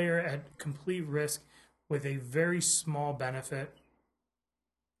the player at complete risk with a very small benefit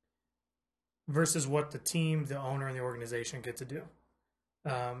versus what the team, the owner, and the organization get to do.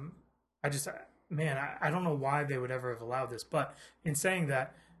 I don't know why they would ever have allowed this. But in saying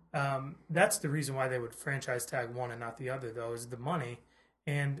that, that's the reason why they would franchise tag one and not the other, though, is the money.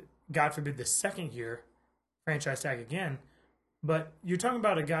 And God forbid the second year franchise tag again. But you're talking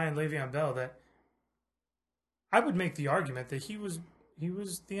about a guy in Le'Veon Bell that I would make the argument that he was the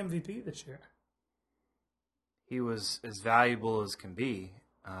MVP this year. He was as valuable as can be.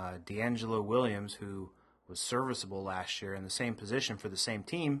 D'Angelo Williams, who was serviceable last year in the same position for the same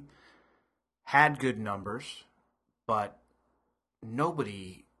team, had good numbers, but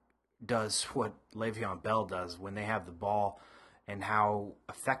nobody does what Le'Veon Bell does when they have the ball and how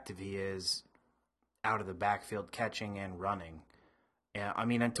effective he is out of the backfield catching and running.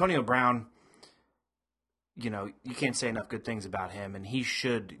 Antonio Brown, you can't say enough good things about him, and he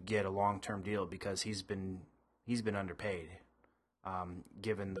should get a long-term deal because he's been underpaid.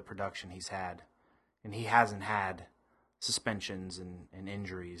 Given the production he's had. And he hasn't had suspensions and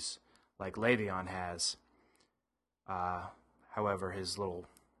injuries like Le'Veon has. However, his little,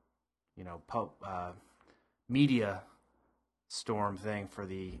 media storm thing for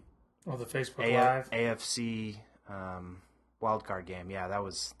the Facebook Live AFC wildcard game, yeah, that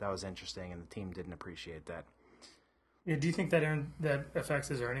was interesting, and the team didn't appreciate that. Yeah, do you think that affects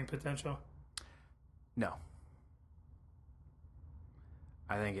his earning potential? No.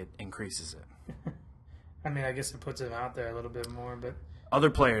 I think it increases it. I guess it puts him out there a little bit more, but other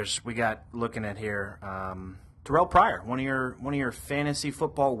players we got looking at here. Terrell Pryor, one of your fantasy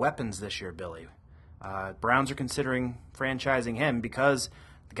football weapons this year, Billy. Browns are considering franchising him because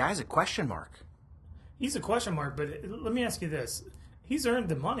the guy's a question mark. He's a question mark, but let me ask you this: he's earned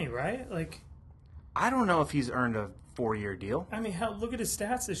the money, right? Like, I don't know if he's earned a 4-year deal. Hell, look at his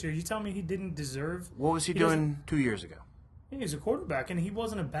stats this year. You tell me he didn't deserve. What was he doing 2 years ago? He's a quarterback, and he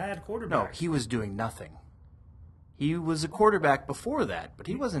wasn't a bad quarterback. No, he was doing nothing. He was a quarterback before that, but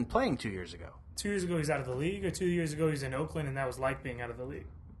he wasn't playing 2 years ago. 2 years ago, he's out of the league, or 2 years ago, he's in Oakland, and that was like being out of the league.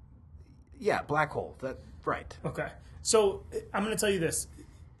 Yeah, black hole. That right. Okay. So I'm going to tell you this.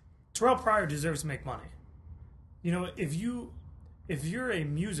 Terrell Pryor deserves to make money. If you're a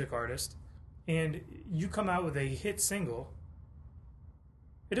music artist and you come out with a hit single,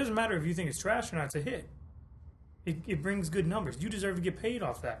 it doesn't matter if you think it's trash or not, it's a hit. It brings good numbers. You deserve to get paid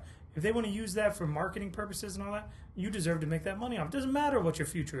off that. If they want to use that for marketing purposes and all that, you deserve to make that money off. It doesn't matter what your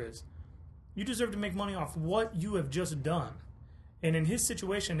future is. You deserve to make money off what you have just done. And in his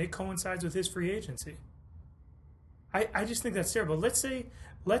situation, it coincides with his free agency. I just think that's terrible. Let's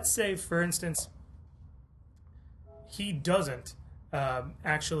say, for instance, he doesn't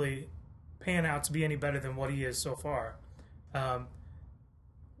actually pan out to be any better than what he is so far.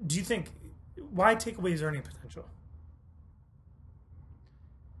 do you think, why take away his earning potential?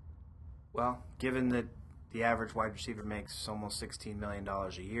 Well, given that the average wide receiver makes almost $16 million a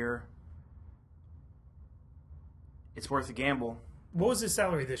year, it's worth a gamble. What was his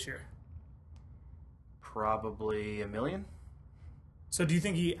salary this year? Probably $1 million. So do you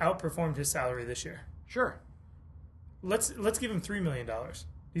think he outperformed his salary this year? Sure. Let's give him $3 million. Do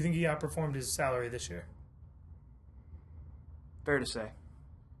you think he outperformed his salary this year? Fair to say.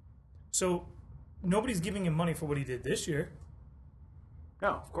 So nobody's giving him money for what he did this year. No,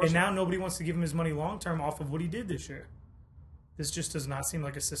 of course And not. now nobody wants to give him his money long term off of what he did this year. This just does not seem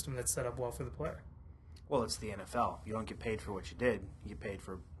like a system that's set up well for the player. Well, it's the NFL. You don't get paid for what you did. You get paid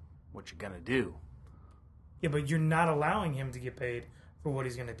for what you're going to do. Yeah, but you're not allowing him to get paid for what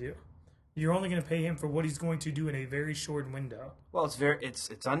he's going to do. You're only going to pay him for what he's going to do in a very short window. Well,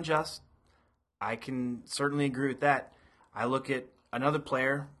 it's unjust. I can certainly agree with that. I look at another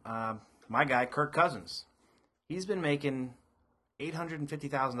player, my guy, Kirk Cousins. He's been making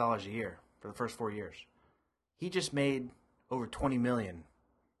 $850,000 a year for the first 4 years. He just made over $20 million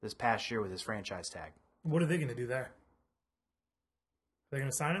this past year with his franchise tag. What are they going to do there? Are they going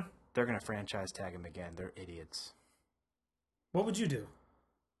to sign him? They're going to franchise tag him again. They're idiots. What would you do?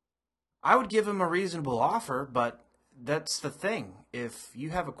 I would give him a reasonable offer, but that's the thing. If you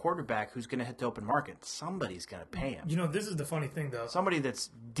have a quarterback who's going to hit the open market, somebody's going to pay him. You know, this is the funny thing, though. Somebody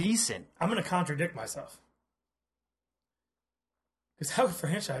that's decent. I'm going to contradict myself. Because how would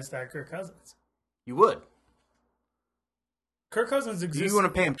franchise tag Kirk Cousins? You would. Kirk Cousins exists. You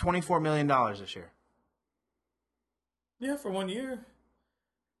want to pay him $24 million this year. Yeah, for 1 year.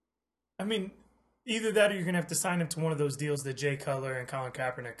 I mean, either that or you're going to have to sign him to one of those deals that Jay Cutler and Colin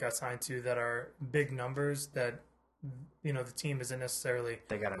Kaepernick got signed to that are big numbers that, you know, the team isn't necessarily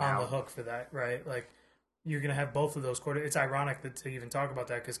on the hook for that, right? Like, you're going to have both of those quarters. It's ironic to even talk about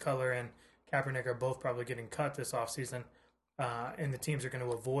that because Cutler and Kaepernick are both probably getting cut this offseason, and the teams are going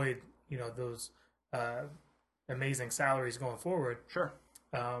to avoid, you know, those amazing salaries going forward. Sure.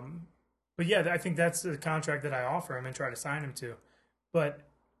 But yeah, I think that's the contract that I offer him and try to sign him to. But,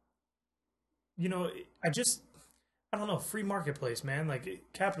 you know, I don't know, free marketplace, man. Like,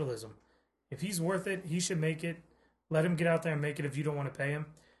 capitalism. If he's worth it, he should make it. Let him get out there and make it if you don't want to pay him.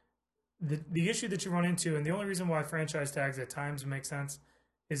 The issue that you run into, and the only reason why franchise tags at times make sense,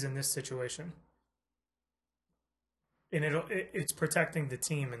 is in this situation. And it's protecting the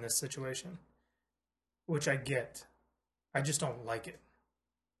team in this situation, which I get. I just don't like it.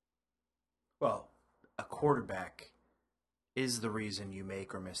 Well, a quarterback is the reason you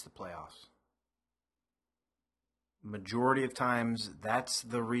make or miss the playoffs. Majority of times, that's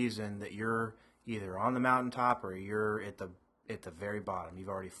the reason that you're either on the mountaintop or you're at the very bottom. You've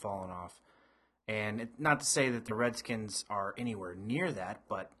already fallen off. And not to say that the Redskins are anywhere near that,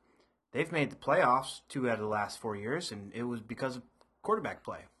 but they've made the playoffs 2 out of the last 4 years, and it was because of quarterback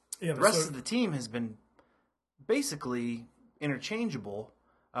play. Yeah, the rest of the team has been basically interchangeable.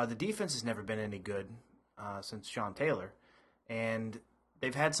 The defense has never been any good since Sean Taylor, and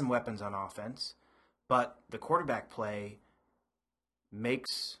they've had some weapons on offense, but the quarterback play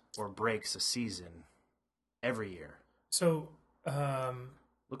makes or breaks a season every year. So,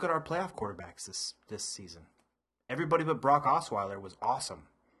 look at our playoff quarterbacks this season. Everybody but Brock Osweiler was awesome.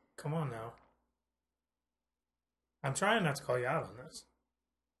 Come on now. I'm trying not to call you out on this.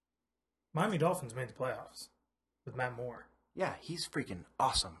 Miami Dolphins made the playoffs with Matt Moore. Yeah, he's freaking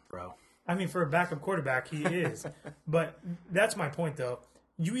awesome, bro. I mean, for a backup quarterback, he is. But that's my point, though.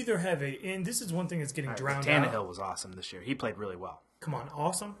 You either have and this is one thing that's getting drowned out. Tannehill was awesome this year. He played really well. Come on,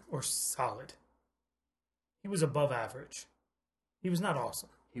 awesome or solid? He was above average. He was not awesome.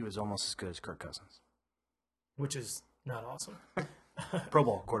 He was almost as good as Kirk Cousins. Which is not awesome. Pro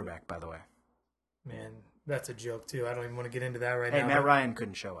Bowl quarterback, by the way. Man, that's a joke, too. I don't even want to get into that right now. Hey, Matt Ryan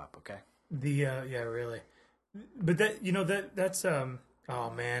couldn't show up, okay? Yeah, really. But that's oh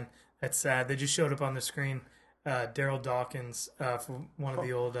man, that's sad. They just showed up on the screen. Daryl Dawkins for one of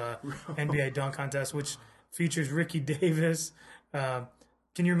the old NBA dunk contests, which features Ricky Davis. Can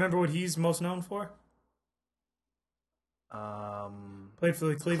you remember what he's most known for? Played for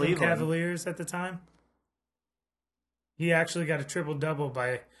the Cleveland Cavaliers at the time. He actually got a triple-double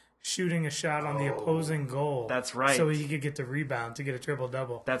by shooting a shot on the opposing goal. That's right. So he could get the rebound to get a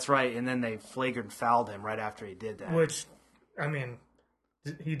triple-double. That's right, and then they flagrant fouled him right after he did that. Which, I mean,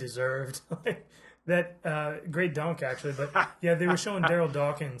 he deserved. That great dunk, actually. But, yeah, they were showing Daryl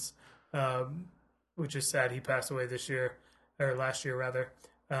Dawkins, which is sad. He passed away this year, or last year, rather.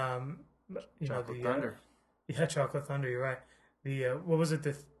 Chocolate Thunder. Yeah, Chocolate Thunder, you're right. What was it,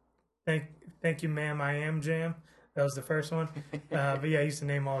 the Thank You Ma'am, I Am Jam? That was the first one. But yeah, I used to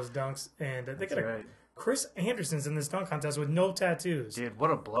name all his dunks. And they got right. Chris Anderson's in this dunk contest with no tattoos. Dude,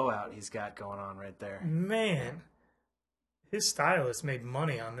 what a blowout he's got going on right there. Man, his stylist made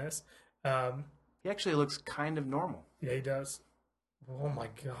money on this. He actually looks kind of normal. Yeah, he does. Oh my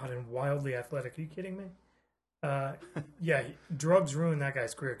God, and wildly athletic. Are you kidding me? Yeah, drugs ruined that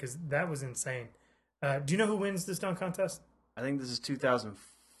guy's career because that was insane. Do you know who wins this dunk contest? I think this is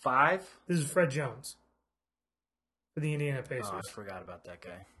 2005. This is Fred Jones for the Indiana Pacers. Oh, I forgot about that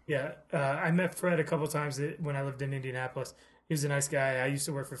guy. Yeah, I met Fred a couple times when I lived in Indianapolis. He was a nice guy. I used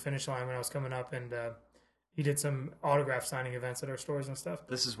to work for Finish Line when I was coming up, and he did some autograph signing events at our stores and stuff.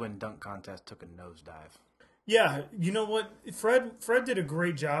 This is when dunk contest took a nosedive. Yeah, you know what? Fred did a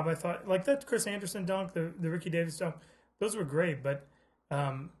great job, I thought. Like that Chris Anderson dunk, the Ricky Davis dunk, those were great. But,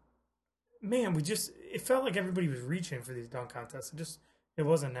 man, it felt like everybody was reaching for these dunk contests. It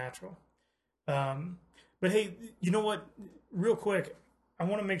wasn't natural. But, hey, you know what? Real quick, I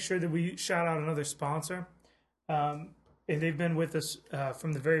want to make sure that we shout out another sponsor. And they've been with us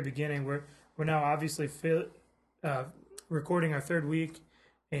from the very beginning. We're now obviously recording our third week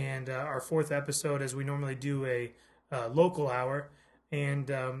and our fourth episode as we normally do a local hour.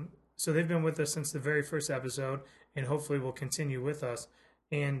 And so they've been with us since the very first episode and hopefully will continue with us.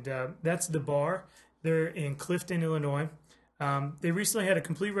 And that's The Bar. They're in Clifton, Illinois. They recently had a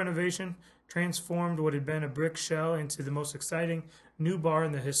complete renovation, transformed what had been a brick shell into the most exciting new bar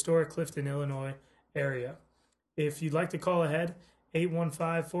in the historic Clifton, Illinois area. If you'd like to call ahead,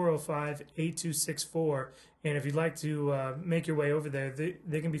 815-405-8264. And if you'd like to make your way over there,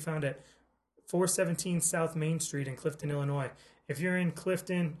 they can be found at 417 South Main Street in Clifton, Illinois. If you're in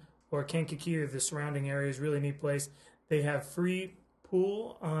Clifton or Kankakee or the surrounding areas, really neat place. They have free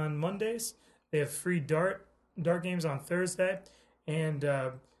pool on Mondays. They have free dart games on Thursday. And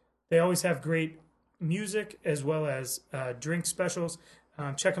they always have great music as well as drink specials.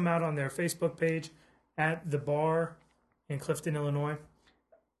 Check them out on their Facebook page at The Bar in Clifton, Illinois.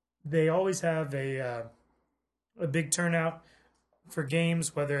 They always have a big turnout for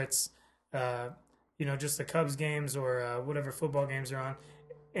games, whether it's just the Cubs games or whatever football games are on.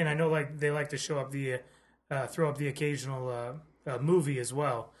 And I know they like to throw up the occasional movie as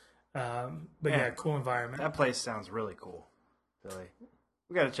well. But yeah, cool environment. That place sounds really cool, Billy.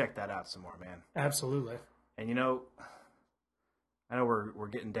 We got to check that out some more, man. Absolutely. And I know we're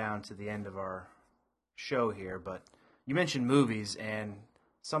getting down to the end of our show here, but you mentioned movies, and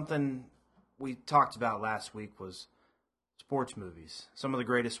something we talked about last week was sports movies. Some of the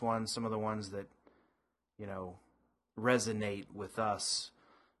greatest ones, some of the ones that, resonate with us.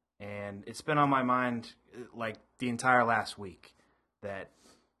 And it's been on my mind like the entire last week that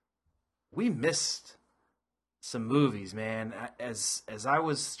we missed some movies, man. As I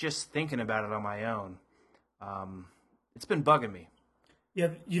was just thinking about it on my own, it's been bugging me. Yeah,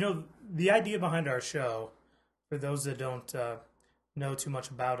 the idea behind our show, for those that don't know too much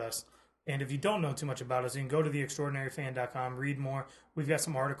about us, and if you don't know too much about us, you can go to theextraordinaryfan.com, read more. We've got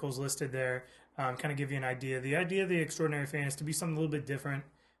some articles listed there, kind of give you an idea. The idea of The Extraordinary Fan is to be something a little bit different,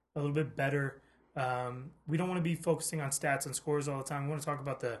 a little bit better. We don't want to be focusing on stats and scores all the time. We want to talk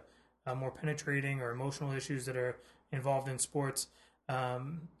about the more penetrating or emotional issues that are involved in sports.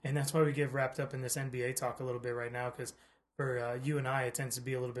 And that's why we get wrapped up in this NBA talk a little bit right now, because for you and I, it tends to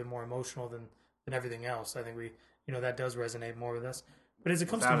be a little bit more emotional than everything else. I think that does resonate more with us. But as it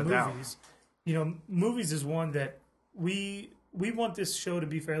comes to movies, movies is one that we want this show to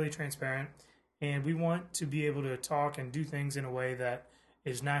be fairly transparent, and we want to be able to talk and do things in a way that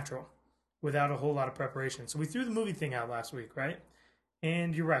is natural without a whole lot of preparation. So we threw the movie thing out last week, right?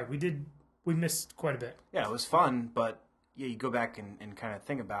 And you're right, we missed quite a bit. Yeah, it was fun, but yeah, you go back and kind of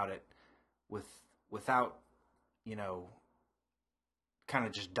think about it without, kind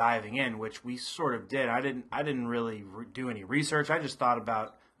of just diving in, which we sort of did. I didn't really do any research. I just thought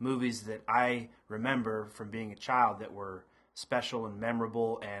about movies that I remember from being a child that were special and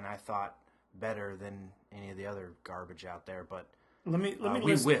memorable, and I thought better than any of the other garbage out there. But let me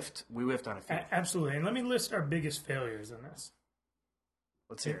we whiffed on a few. Absolutely, and let me list our biggest failures in this.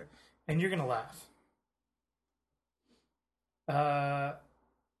 Let's hear it. And you're gonna laugh. I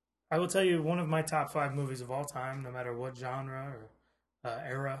will tell you one of my top 5 movies of all time, no matter what genre or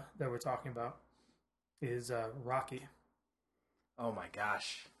era that we're talking about, is Rocky. Oh my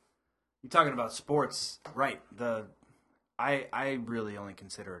gosh. You're talking about sports, right? I really only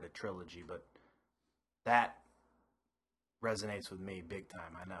consider it a trilogy, but that resonates with me big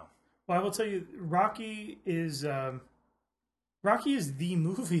time, I know. Well, I will tell you, Rocky is the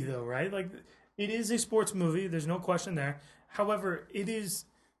movie, though, right? Like, it is a sports movie. There's no question there. However, it is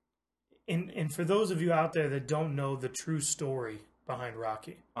And for those of you out there that don't know the true story behind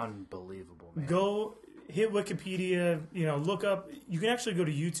Rocky, Unbelievable, man. go hit Wikipedia, look up. You can actually go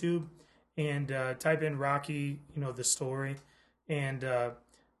to YouTube and type in Rocky, the story, and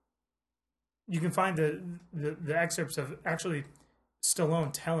you can find the excerpts of actually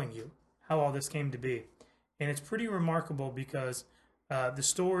Stallone telling you how all this came to be. And it's pretty remarkable because the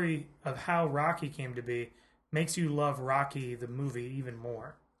story of how Rocky came to be makes you love Rocky, the movie, even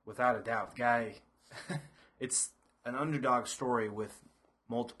more. Without a doubt. Guy, it's an underdog story with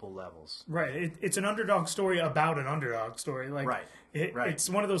multiple levels. Right. It's an underdog story about an underdog story. Right. It's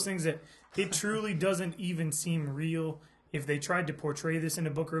one of those things that it truly doesn't even seem real. If they tried to portray this in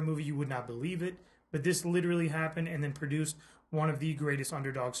a book or a movie, you would not believe it. But this literally happened and then produced one of the greatest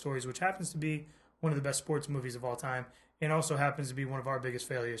underdog stories, which happens to be one of the best sports movies of all time, and also happens to be one of our biggest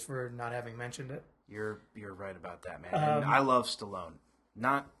failures for not having mentioned it. You're right about that, man. And I love Stallone.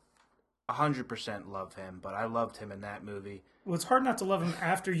 Not 100% love him, but I loved him in that movie. Well, it's hard not to love him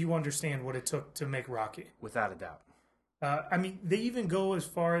after you understand what it took to make Rocky. Without a doubt. They even go as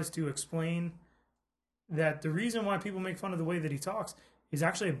far as to explain that the reason why people make fun of the way that he talks is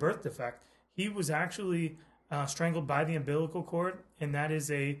actually a birth defect. He was actually strangled by the umbilical cord, and that is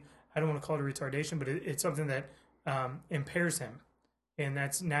I don't want to call it a retardation, but it's something that impairs him, and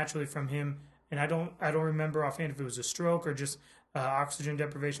that's naturally from him. And I don't remember offhand if it was a stroke or just oxygen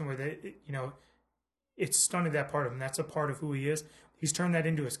deprivation, where it stunted that part of him. That's a part of who he is. He's turned that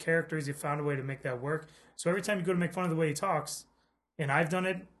into his character. He's found a way to make that work. So every time you go to make fun of the way he talks, and I've done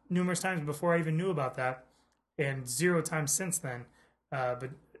it numerous times before I even knew about that, and 0 times since then.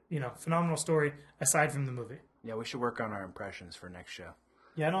 But phenomenal story aside from the movie. Yeah, we should work on our impressions for next show.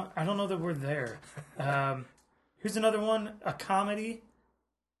 Yeah, I don't know that we're there. Here's another one, a comedy,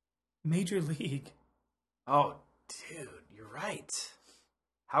 Major League. Oh, dude, you're right.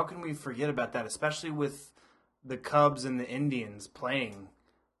 How can we forget about that, especially with the Cubs and the Indians playing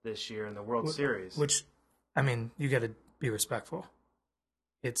this year in the World Series? Which, you got to be respectful.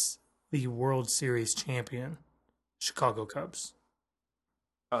 It's the World Series champion, Chicago Cubs.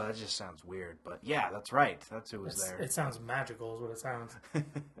 Oh, that just sounds weird. But yeah, that's right. That's who was there. It sounds magical is what it sounds.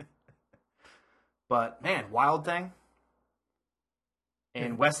 But, man, Wild Thing.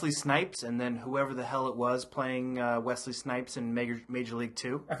 And Wesley Snipes, and then whoever the hell it was playing Wesley Snipes in Major League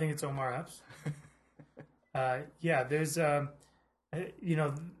 2. I think it's Omar Epps. There's, that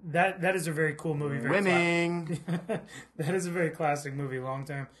is a very cool movie. Winning! That is a very classic movie, long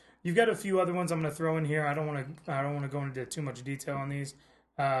term. You've got a few other ones I'm going to throw in here. I don't want to go into too much detail on these.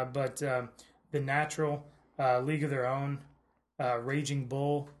 But The Natural, League of Their Own, Raging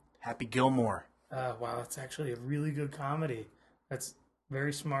Bull. Happy Gilmore. Wow, that's actually a really good comedy. That's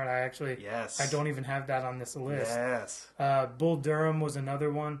very smart. Yes. I don't even have that on this list. Yes. Bull Durham was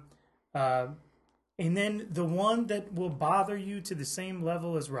another one. And then the one that will bother you to the same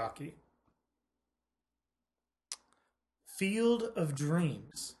level as Rocky. Field of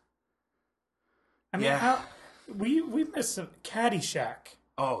Dreams. We missed some Caddyshack.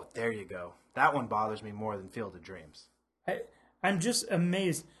 Oh, there you go. That one bothers me more than Field of Dreams. I'm just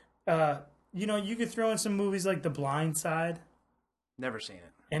amazed. You could throw in some movies like The Blind Side. Never seen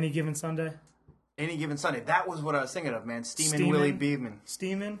it. Any Given Sunday. Any Given Sunday. That was what I was thinking of, man. Steamin' Willie Beeman.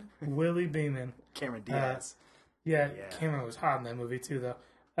 Steamin' Willie Beeman. Cameron Diaz. Yeah, Cameron was hot in that movie too, though.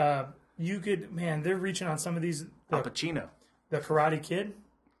 They're reaching on some of these. Al Pacino. The Karate Kid.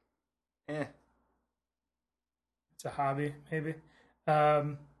 It's a hobby, maybe.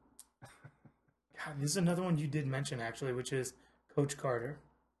 God, this is another one you did mention, actually, which is Coach Carter.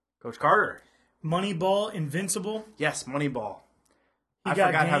 Coach Carter. Moneyball, Invincible. Yes, Moneyball. I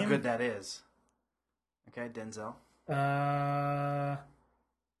forgot how good that is. Okay, Denzel.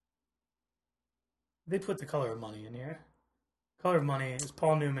 They put The Color of Money in here. Color of Money is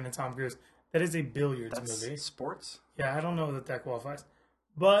Paul Newman and Tom Cruise. That is a billiards movie. Sports? Yeah, I don't know that qualifies.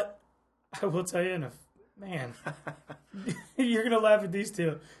 But I will tell you, man, you're going to laugh at these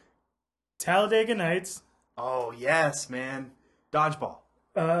two. Talladega Nights. Oh, yes, man. Dodgeball.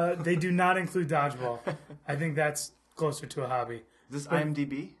 They do not include Dodgeball. I think that's closer to a hobby. Is this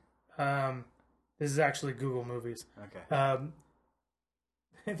IMDb? This is actually Google Movies. Okay.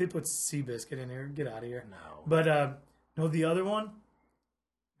 They put Seabiscuit in here. Get out of here. No. But, no, the other one,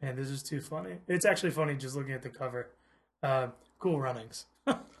 man, this is too funny. It's actually funny just looking at the cover. Cool Runnings.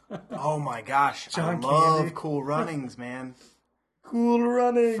 Oh, my gosh. John I love Candy. Cool Runnings, man. Cool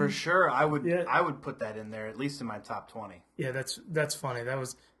Runnings. For sure. I would put that in there, at least in my top 20. Yeah, that's funny. That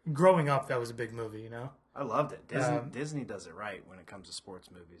was, growing up, that was a big movie, I loved it. Disney does it right when it comes to sports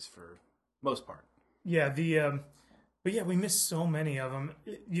movies for most part. Yeah, But yeah, we missed so many of them.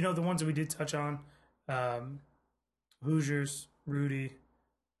 You know, the ones that we did touch on, Hoosiers, Rudy,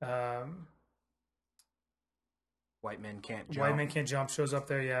 White Men Can't Jump. White Man Can't Jump shows up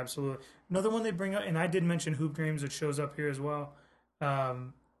there. Yeah, absolutely. Another one they bring up, and I did mention Hoop Dreams, which shows up here as well.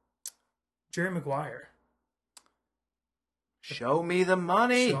 Jerry Maguire. Show me the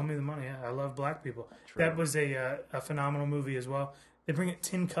money. Show me the money. Yeah, I love black people. True. That was a phenomenal movie as well. They bring it.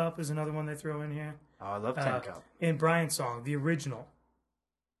 Tin Cup is another one they throw in here. Oh, I love Tin Cup. And Brian's Song, the original.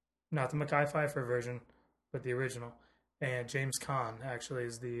 Not the Mekhi Phifer version, but the original. And James Caan actually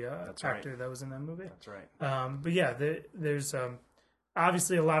is the actor that was in that movie. That's right. But yeah, there's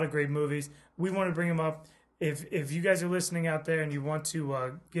obviously a lot of great movies. We want to bring them up. If you guys are listening out there and you want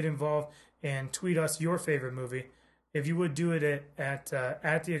to get involved and tweet us your favorite movie, if you would do it at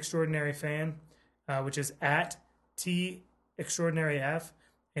The Extraordinary Fan, which is at T Extraordinary F,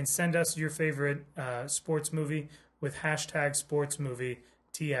 and send us your favorite sports movie with hashtag sports movie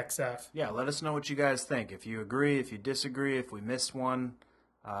TXF. Yeah, let us know what you guys think. If you agree, if you disagree, if we missed one,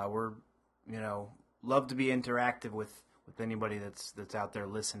 we're love to be interactive with anybody that's out there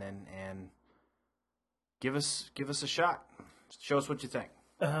listening, and give us a shot. Show us what you think.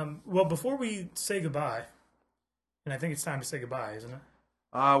 Well, before we say goodbye, and I think it's time to say goodbye, isn't it?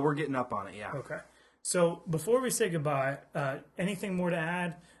 We're getting up on it, yeah. Okay. So before we say goodbye, anything more to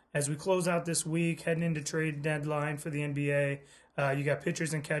add as we close out this week, heading into trade deadline for the NBA? You got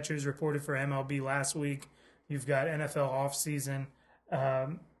pitchers and catchers reported for MLB last week. You've got NFL offseason.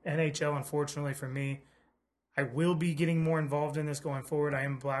 NHL, unfortunately for me, I will be getting more involved in this going forward. I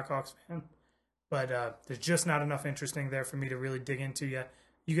am a Blackhawks fan, but there's just not enough interesting there for me to really dig into yet.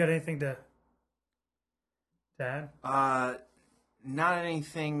 You got anything to add? Not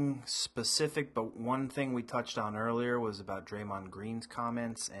anything specific, but one thing we touched on earlier was about Draymond Green's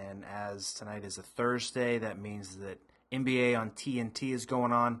comments, and as tonight is a Thursday, that means that NBA on TNT is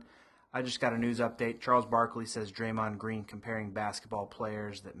going on. I just got a news update. Charles Barkley says Draymond Green comparing basketball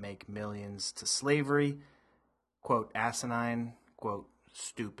players that make millions to slavery, quote, asinine, quote,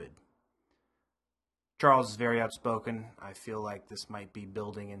 stupid. Charles is very outspoken. I feel like this might be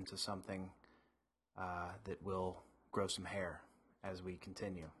building into something that will grow some hair as we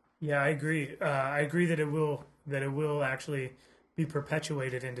continue. Yeah, I agree. I agree that it will actually be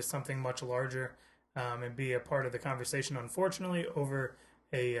perpetuated into something much larger and be a part of the conversation. Unfortunately, over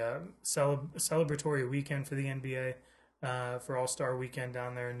a celebratory weekend for the NBA, for All-Star Weekend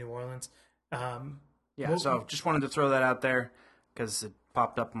down there in New Orleans. So just wanted to throw that out there because it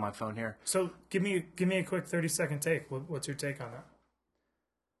popped up on my phone here. So give me a quick 30-second take. What's your take on that?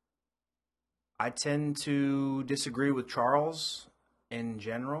 I tend to disagree with Charles in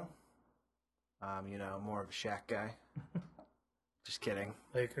general. More of a Shaq guy. Just kidding.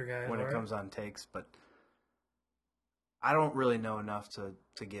 Laker guy. When it comes on takes, but I don't really know enough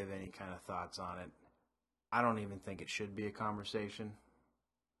to give any kind of thoughts on it. I don't even think it should be a conversation.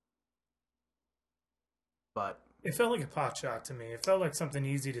 But it felt like a pot shot to me. It felt like something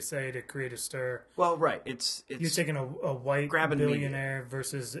easy to say to create a stir. Well, right. It's you're taking a white billionaire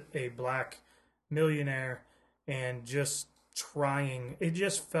versus a black millionaire and just trying. It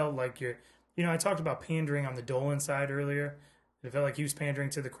just felt like I talked about pandering on the Dolan side earlier. It felt like he was pandering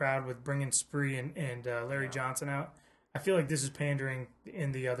to the crowd with bringing Spree and Larry Johnson out. I feel like this is pandering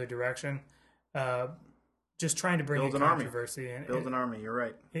in the other direction. Just trying to bring in controversy. Build an army. You're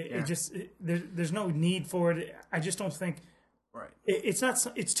right. There's no need for it. I just don't think. Right.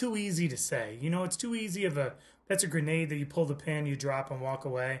 It's too easy to say. It's too easy that's a grenade that you pull the pin, you drop and walk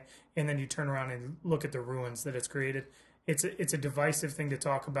away, and then you turn around and look at the ruins that it's created. It's a divisive thing to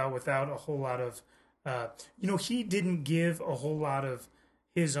talk about without a whole lot of. He didn't give a whole lot of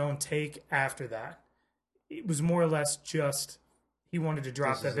his own take after that. It was more or less just he wanted to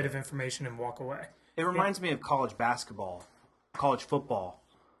drop that bit of information and walk away. It reminds me of college basketball, college football.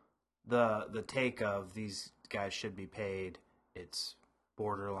 The take of these guys should be paid. It's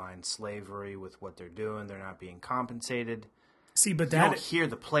borderline slavery with what they're doing. They're not being compensated. See, but you don't hear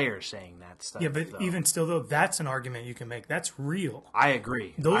the players saying that stuff. Yeah, but even still, though, that's an argument you can make. That's real. I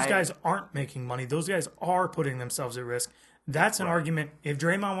agree. Those guys aren't making money. Those guys are putting themselves at risk. That's an argument. If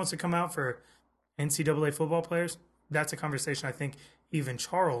Draymond wants to come out for NCAA football players, that's a conversation I think even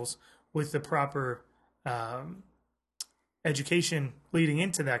Charles, with the proper education leading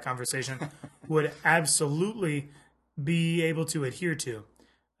into that conversation, would absolutely be able to adhere to.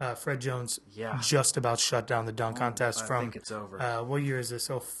 Fred Jones just about shut down the dunk contest from. I think it's over. What year is this?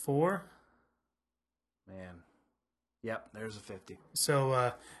 04? Man. Yep, there's a 50.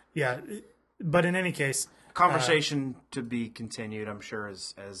 So, but in any case, Conversation to be continued, I'm sure,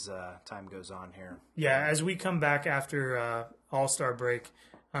 as time goes on here. Yeah, as we come back after All-Star break,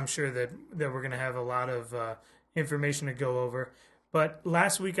 I'm sure that we're going to have a lot of information to go over. But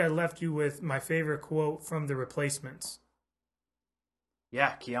last week I left you with my favorite quote from The Replacements.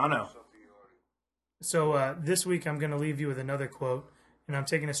 Yeah, Keanu. So this week I'm going to leave you with another quote, and I'm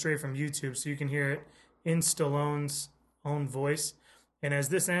taking it straight from YouTube so you can hear it in Stallone's own voice. And as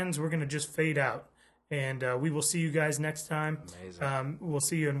this ends, we're going to just fade out. And we will see you guys next time. Amazing. We'll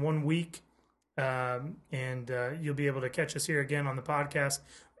see you in 1 week. And you'll be able to catch us here again on the podcast.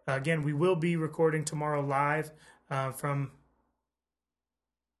 Again, we will be recording tomorrow live from...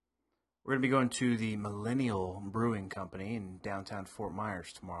 We're going to be going to the Millennial Brewing Company in downtown Fort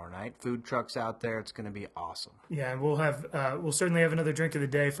Myers tomorrow night. Food trucks out there. It's going to be awesome. Yeah, and we'll certainly have another drink of the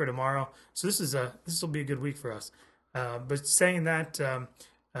day for tomorrow. So this will be a good week for us. But saying that,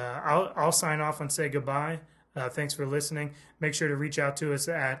 I'll sign off and say goodbye. Thanks for listening. Make sure to reach out to us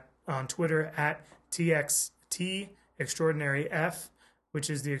on Twitter at TXT Extraordinary F, which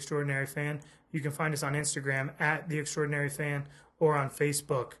is The Extraordinary Fan. You can find us on Instagram at The Extraordinary Fan or on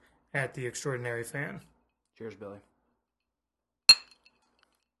Facebook at The Extraordinary Fan. Cheers, Billy.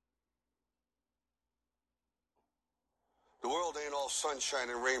 The world ain't all sunshine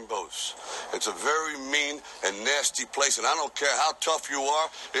and rainbows. It's a very mean and nasty place, and I don't care how tough you are,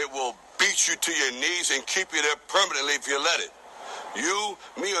 it will beat you to your knees and keep you there permanently if you let it. You,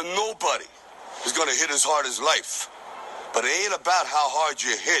 me, or nobody is going to hit as hard as life. But it ain't about how hard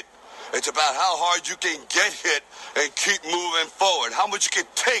you hit. It's about how hard you can get hit and keep moving forward. How much you can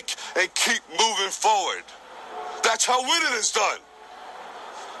take and keep moving forward. That's how winning is done.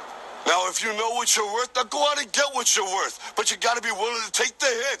 Now, if you know what you're worth, now go out and get what you're worth. But you got to be willing to take the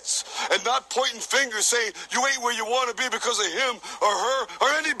hits and not pointing fingers saying you ain't where you want to be because of him or her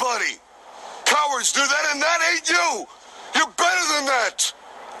or anybody. Cowards do that, and that ain't you. You're better than that.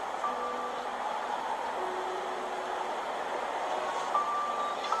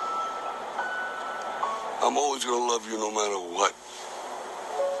 I'm always going to love you no matter what.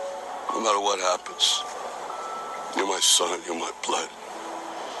 No matter what happens. You're my son, you're my blood.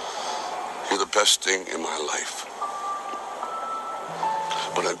 You're the best thing in my life.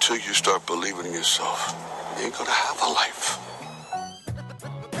 But until you start believing in yourself, you ain't going to have a life.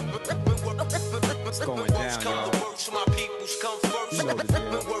 What's going down, y'all? You know the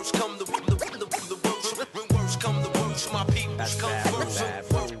deal. That's bad.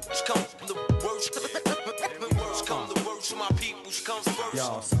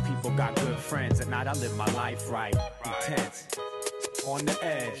 Yo, some people got good friends. At night I live my life right. Intense. On the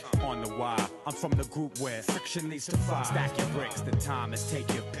edge, on the wire. I'm from the group where friction leads to fire. Stack your bricks, the time is take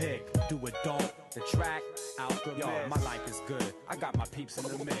your pick. Do it, don't. The track, out the yo, my life is good. I got my peeps in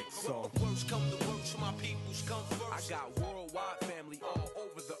the mix, so. I got worldwide family all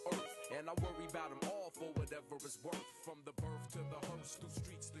over the earth. And I worry about them all for whatever it's worth. From the birth to the hearse, through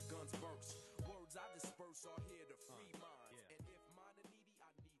streets, the guns burst. Words I disperse are here to free my